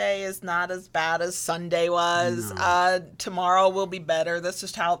Wednesday is not as bad as Sunday was. No. Tomorrow will be better. That's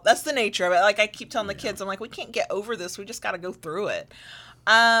the nature of it. Like I keep telling the kids, I'm like, we can't get over this. We just got to go through it.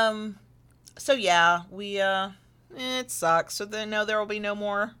 So yeah, it sucks. So then there will be no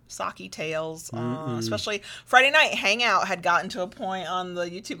more Saki tales. Especially Friday night hangout had gotten to a point on the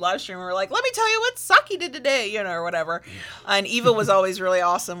YouTube live stream where we're like, let me tell you what Saki did today, or whatever. And Eva was always really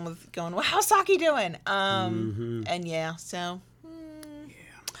awesome with going, well, how's Saki doing? And yeah, so.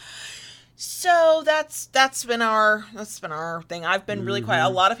 So that's been our thing. I've been really quiet. A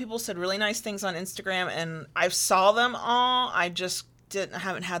lot of people said really nice things on Instagram, and I saw them all. I just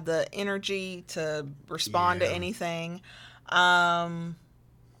haven't had the energy to respond to anything.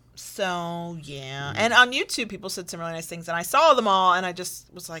 So yeah. And on YouTube people said some really nice things, and I saw them all, and I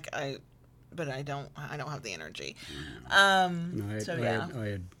just was like, but I don't have the energy. I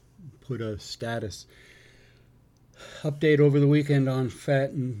had put a status update over the weekend on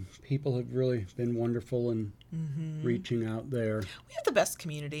FET, and people have really been wonderful and reaching out there. We have the best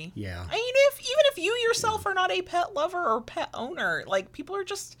community. Yeah. I mean, even if you yourself are not a pet lover or pet owner, like people are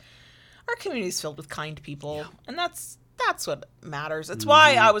just, our community is filled with kind people, and that's what matters. It's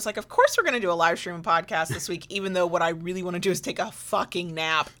why I was like, of course we're going to do a live stream podcast this week, even though what I really want to do is take a fucking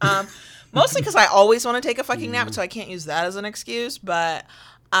nap. Mostly because I always want to take a fucking nap, so I can't use that as an excuse, but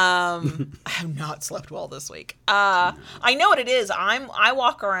I have not slept well this week. I know what it is. I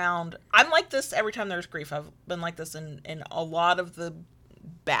walk around, I'm like this every time there's grief. I've been like this in a lot of the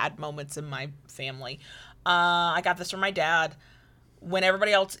bad moments in my family. I got this from my dad. When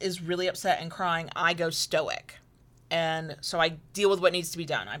everybody else is really upset and crying, I go stoic. And so I deal with what needs to be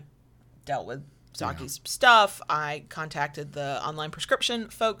done. I dealt with Saki's stuff. I contacted the online prescription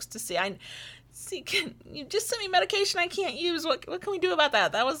folks to see, can you just send me medication I can't use? What can we do about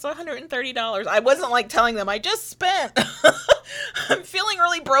that? That was $130. I wasn't like telling them I just spent. I'm feeling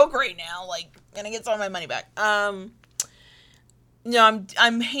really broke right now. Like, gonna get some of my money back. I'm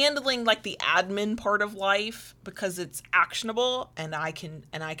handling like the admin part of life because it's actionable and I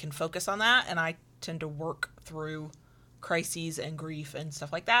can focus on that, and I tend to work through crises and grief and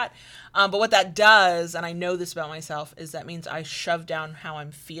stuff like that. But what that does, and I know this about myself, is that means I shove down how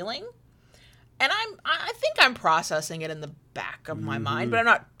I'm feeling. And I think I'm processing it in the back of my mind, but I'm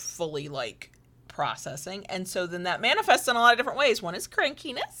not fully like processing. And so then that manifests in a lot of different ways. One is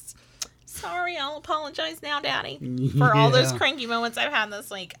crankiness. Sorry, I'll apologize now, Daddy, for all those cranky moments I've had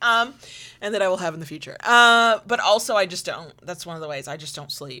this week, and that I will have in the future. But also, I just don't. That's one of the ways I just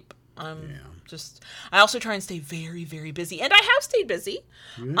don't sleep. I also try and stay very, very busy, and I have stayed busy.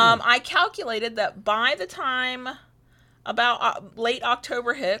 I calculated that by the time about late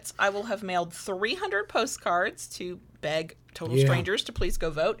October hits, I will have mailed 300 postcards to beg total strangers to please go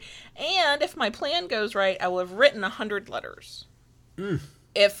vote, and if my plan goes right, I will have written 100 letters.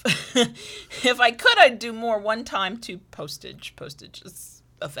 if if I could, I'd do more one time to postage. Postage is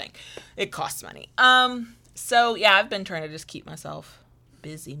a thing. It costs money. So yeah, I've been trying to just keep myself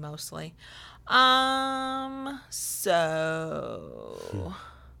busy mostly. So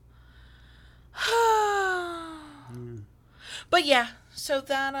but yeah, so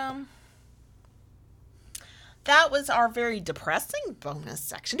that was our very depressing bonus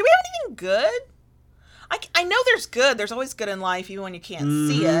section. Do we have anything good? I know there's good. There's always good in life, even when you can't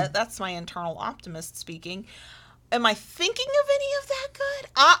see it. That's my internal optimist speaking. Am I thinking of any of that good?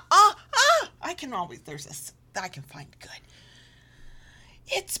 I can always, I can find good.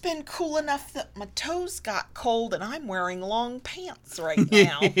 It's been cool enough that my toes got cold and I'm wearing long pants right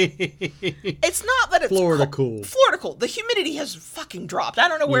now. It's not that it's Florida cool. Florida cool. The humidity has fucking dropped. I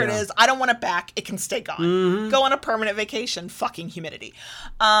don't know where it is. I don't want it back. It can stay gone. Go on a permanent vacation. Fucking humidity.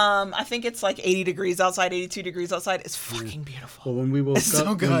 I think it's like 80 degrees outside, 82 degrees outside. It's fucking beautiful. Well, when we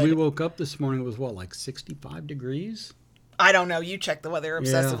woke up this morning, it was what, like 65 degrees? I don't know. You check the weather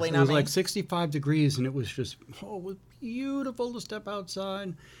obsessively, it not was me. like 65 degrees, and it was just, it was beautiful to step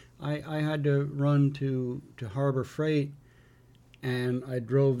outside. I had to run to Harbor Freight, and I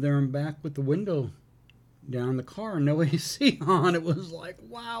drove there and back with the window down the car and no AC on. It was like,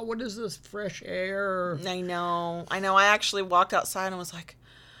 wow, what is this fresh air? I know. I actually walked outside and was like,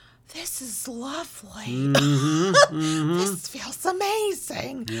 this is lovely. This feels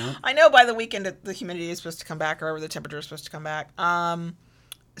amazing. Yeah. I know by the weekend the humidity is supposed to come back, or the temperature is supposed to come back.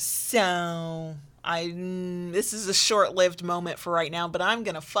 So this is a short-lived moment for right now, but I'm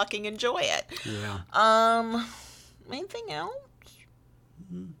gonna fucking enjoy it. Yeah. Anything else?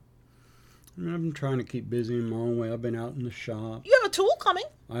 I've been trying to keep busy in my own way. I've been out in the shop. You have a tool coming.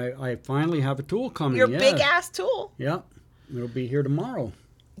 I finally have a tool coming. Your big-ass tool. Yep. It'll be here tomorrow.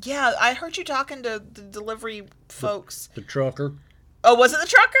 Yeah, I heard you talking to the delivery folks. The trucker. Oh, was it the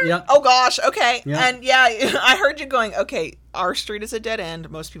trucker? Yeah. Oh, gosh. Okay. Yeah. And yeah, I heard you going, okay, our street is a dead end.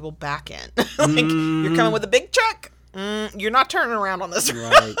 Most people back in. You're coming with a big truck. You're not turning around on this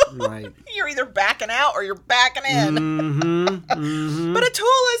road. Right. You're either backing out or you're backing in. But a tool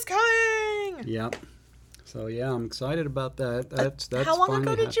is coming. Yep. So, yeah, I'm excited about that. That's How long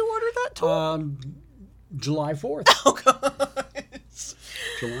ago did you order that tool? July 4th. Oh, gosh.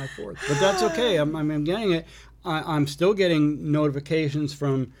 July 4th. But that's okay. I'm getting it. I'm still getting notifications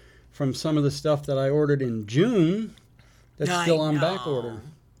from some of the stuff that I ordered in June that's still on back order.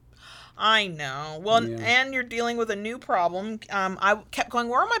 I know. Well, Yeah. and you're dealing with a new problem. I kept going,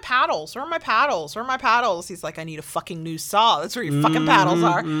 where are my paddles? Where are my paddles? Where are my paddles? He's like, I need a fucking new saw. That's where your fucking paddles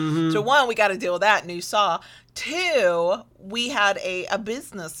are. So one, we got to deal with that new saw. Two, we had a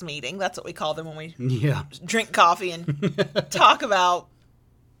business meeting. That's what we call them when we drink coffee and talk about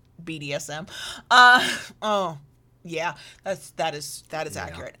BDSM. Yeah, that is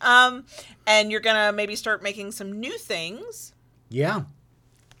accurate. And you're gonna maybe start making some new things. Yeah.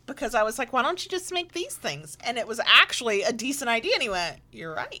 Because I was like, why don't you just make these things? And it was actually a decent idea. And he went,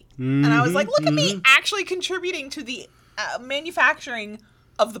 you're right. And I was like, look at me actually contributing to the manufacturing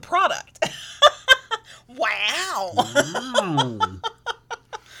of the product. Wow.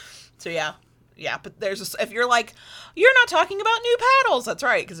 So yeah, but if you're like, you're not talking about new paddles, that's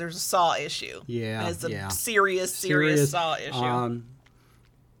right, because there's a saw issue. Yeah, and it's a serious saw issue.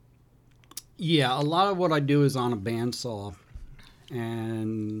 Yeah, a lot of what I do is on a bandsaw,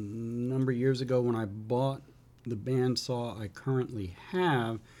 and a number of years ago when I bought the bandsaw I currently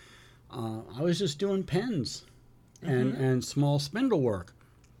have, I was just doing pens and small spindle work,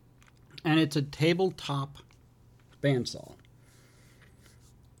 and it's a tabletop bandsaw.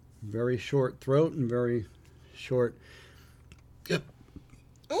 Very short throat and very short.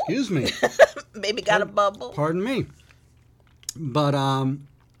 Excuse me. Baby got a bubble. Pardon me. But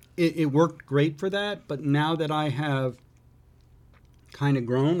it worked great for that. But now that I have kind of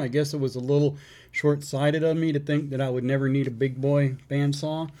grown, I guess it was a little short-sighted of me to think that I would never need a big boy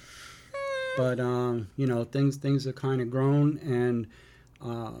bandsaw. But things have kind of grown, and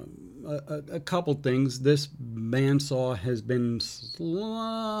a couple things. This bandsaw has been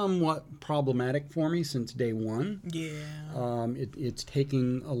somewhat problematic for me since day one. Yeah. It's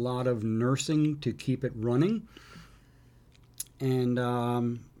taking a lot of nursing to keep it running, and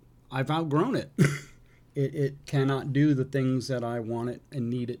I've outgrown it. It cannot do the things that I want it and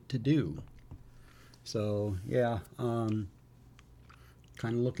need it to do. So yeah, kind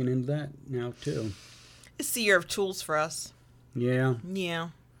of looking into that now too. It's the year of tools for us. Yeah.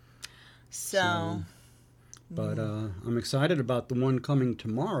 So. But I'm excited about the one coming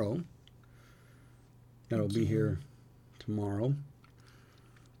tomorrow. That'll be here tomorrow.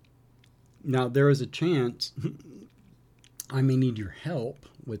 Now, there is a chance I may need your help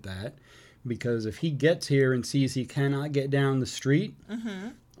with that, because if he gets here and sees he cannot get down the street,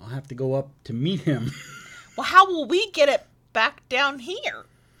 I'll have to go up to meet him. Well, how will we get it back down here?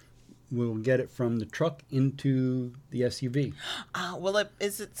 We'll get it from the truck into the SUV.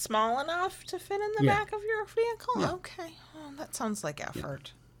 Is it small enough to fit in the back of your vehicle? Yeah. Okay. Oh, that sounds like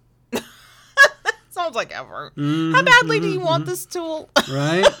effort. Yeah. Sounds like effort. How badly do you want this tool?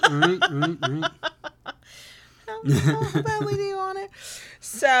 Right. How badly do you want it?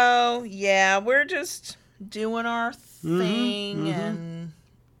 So, yeah, we're just doing our thing, and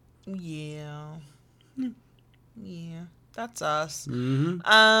yeah, that's us.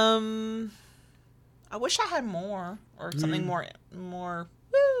 I wish I had more, or something more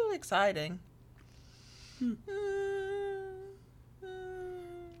exciting.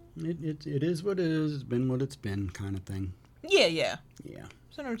 It is what it is. It's been what it's been, kind of thing. Yeah. Yeah.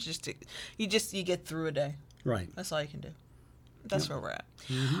 Sometimes you get through a day. Right. That's all you can do. That's where we're at.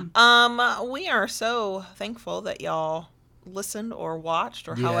 We are so thankful that y'all listened or watched,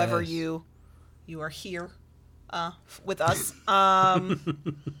 or however you are here with us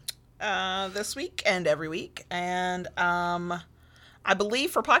this week and every week. And I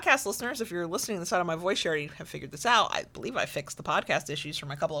believe for podcast listeners, if you're listening to this out of my voice, you already have figured this out. I believe I fixed the podcast issues from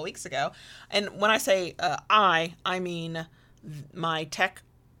a couple of weeks ago. And when I say I mean my tech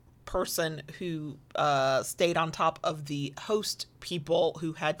person who stayed on top of the host people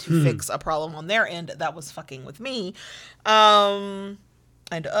who had to fix a problem on their end that was fucking with me, and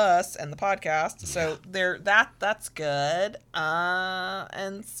us and the podcast. So that's good.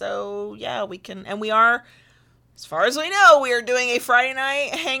 And so we are, as far as we know, we are doing a Friday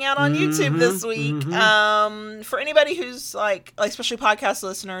night hangout on YouTube this week. For anybody who's like, especially podcast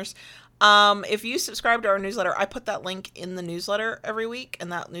listeners, if you subscribe to our newsletter, I put that link in the newsletter every week,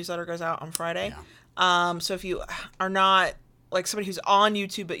 and that newsletter goes out on Friday. Yeah. So if you are not like somebody who's on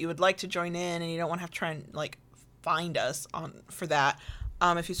YouTube, but you would like to join in and you don't want to have to try and like find us for that,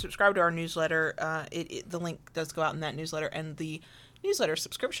 if you subscribe to our newsletter, the link does go out in that newsletter, and the newsletter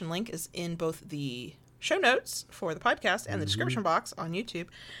subscription link is in both the show notes for the podcast and the description box on YouTube.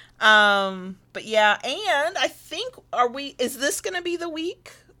 But yeah, and I think is this going to be the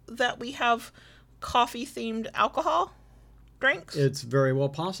week that we have coffee themed alcohol drinks? It's very well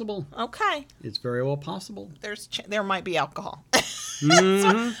possible. Okay. It's very well possible. There might be alcohol. So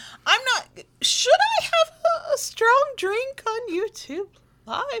I'm not. Should I have a strong drink on YouTube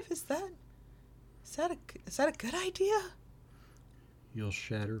live? Is that a good idea? You'll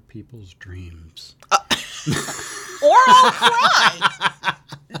shatter people's dreams. Or I'll cry.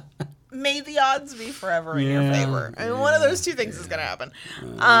 May the odds be forever in your favor. I mean, one of those two things is going to happen.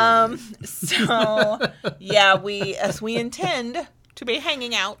 So, yeah, we intend to be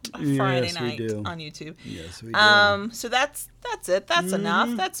hanging out Friday night on YouTube. Yes, we do. So that's it. That's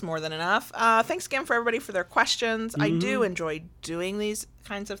enough. That's more than enough. Thanks again for everybody for their questions. I do enjoy doing these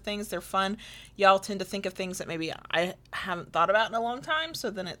kinds of things. They're fun. Y'all tend to think of things that maybe I haven't thought about in a long time, so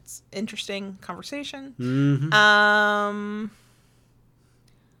then it's interesting conversation.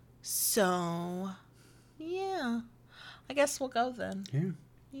 So, yeah. I guess we'll go then.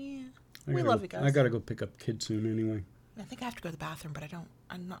 Yeah. We love you guys. I gotta go pick up kids soon anyway. I think I have to go to the bathroom, but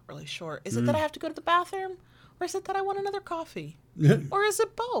I'm not really sure. Is it that I have to go to the bathroom? Or is it that I want another coffee? Or is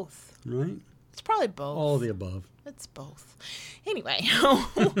it both? Right. It's probably both. All of the above. It's both. Anyway.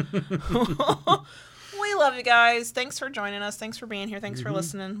 We love you guys. Thanks for joining us. Thanks for being here. Thanks for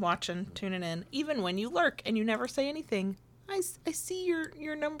listening, watching, tuning in. Even when you lurk and you never say anything. I see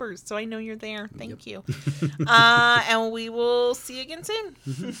your numbers, so I know you're there. Thank you. And we will see you again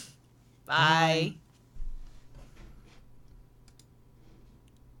soon. Bye.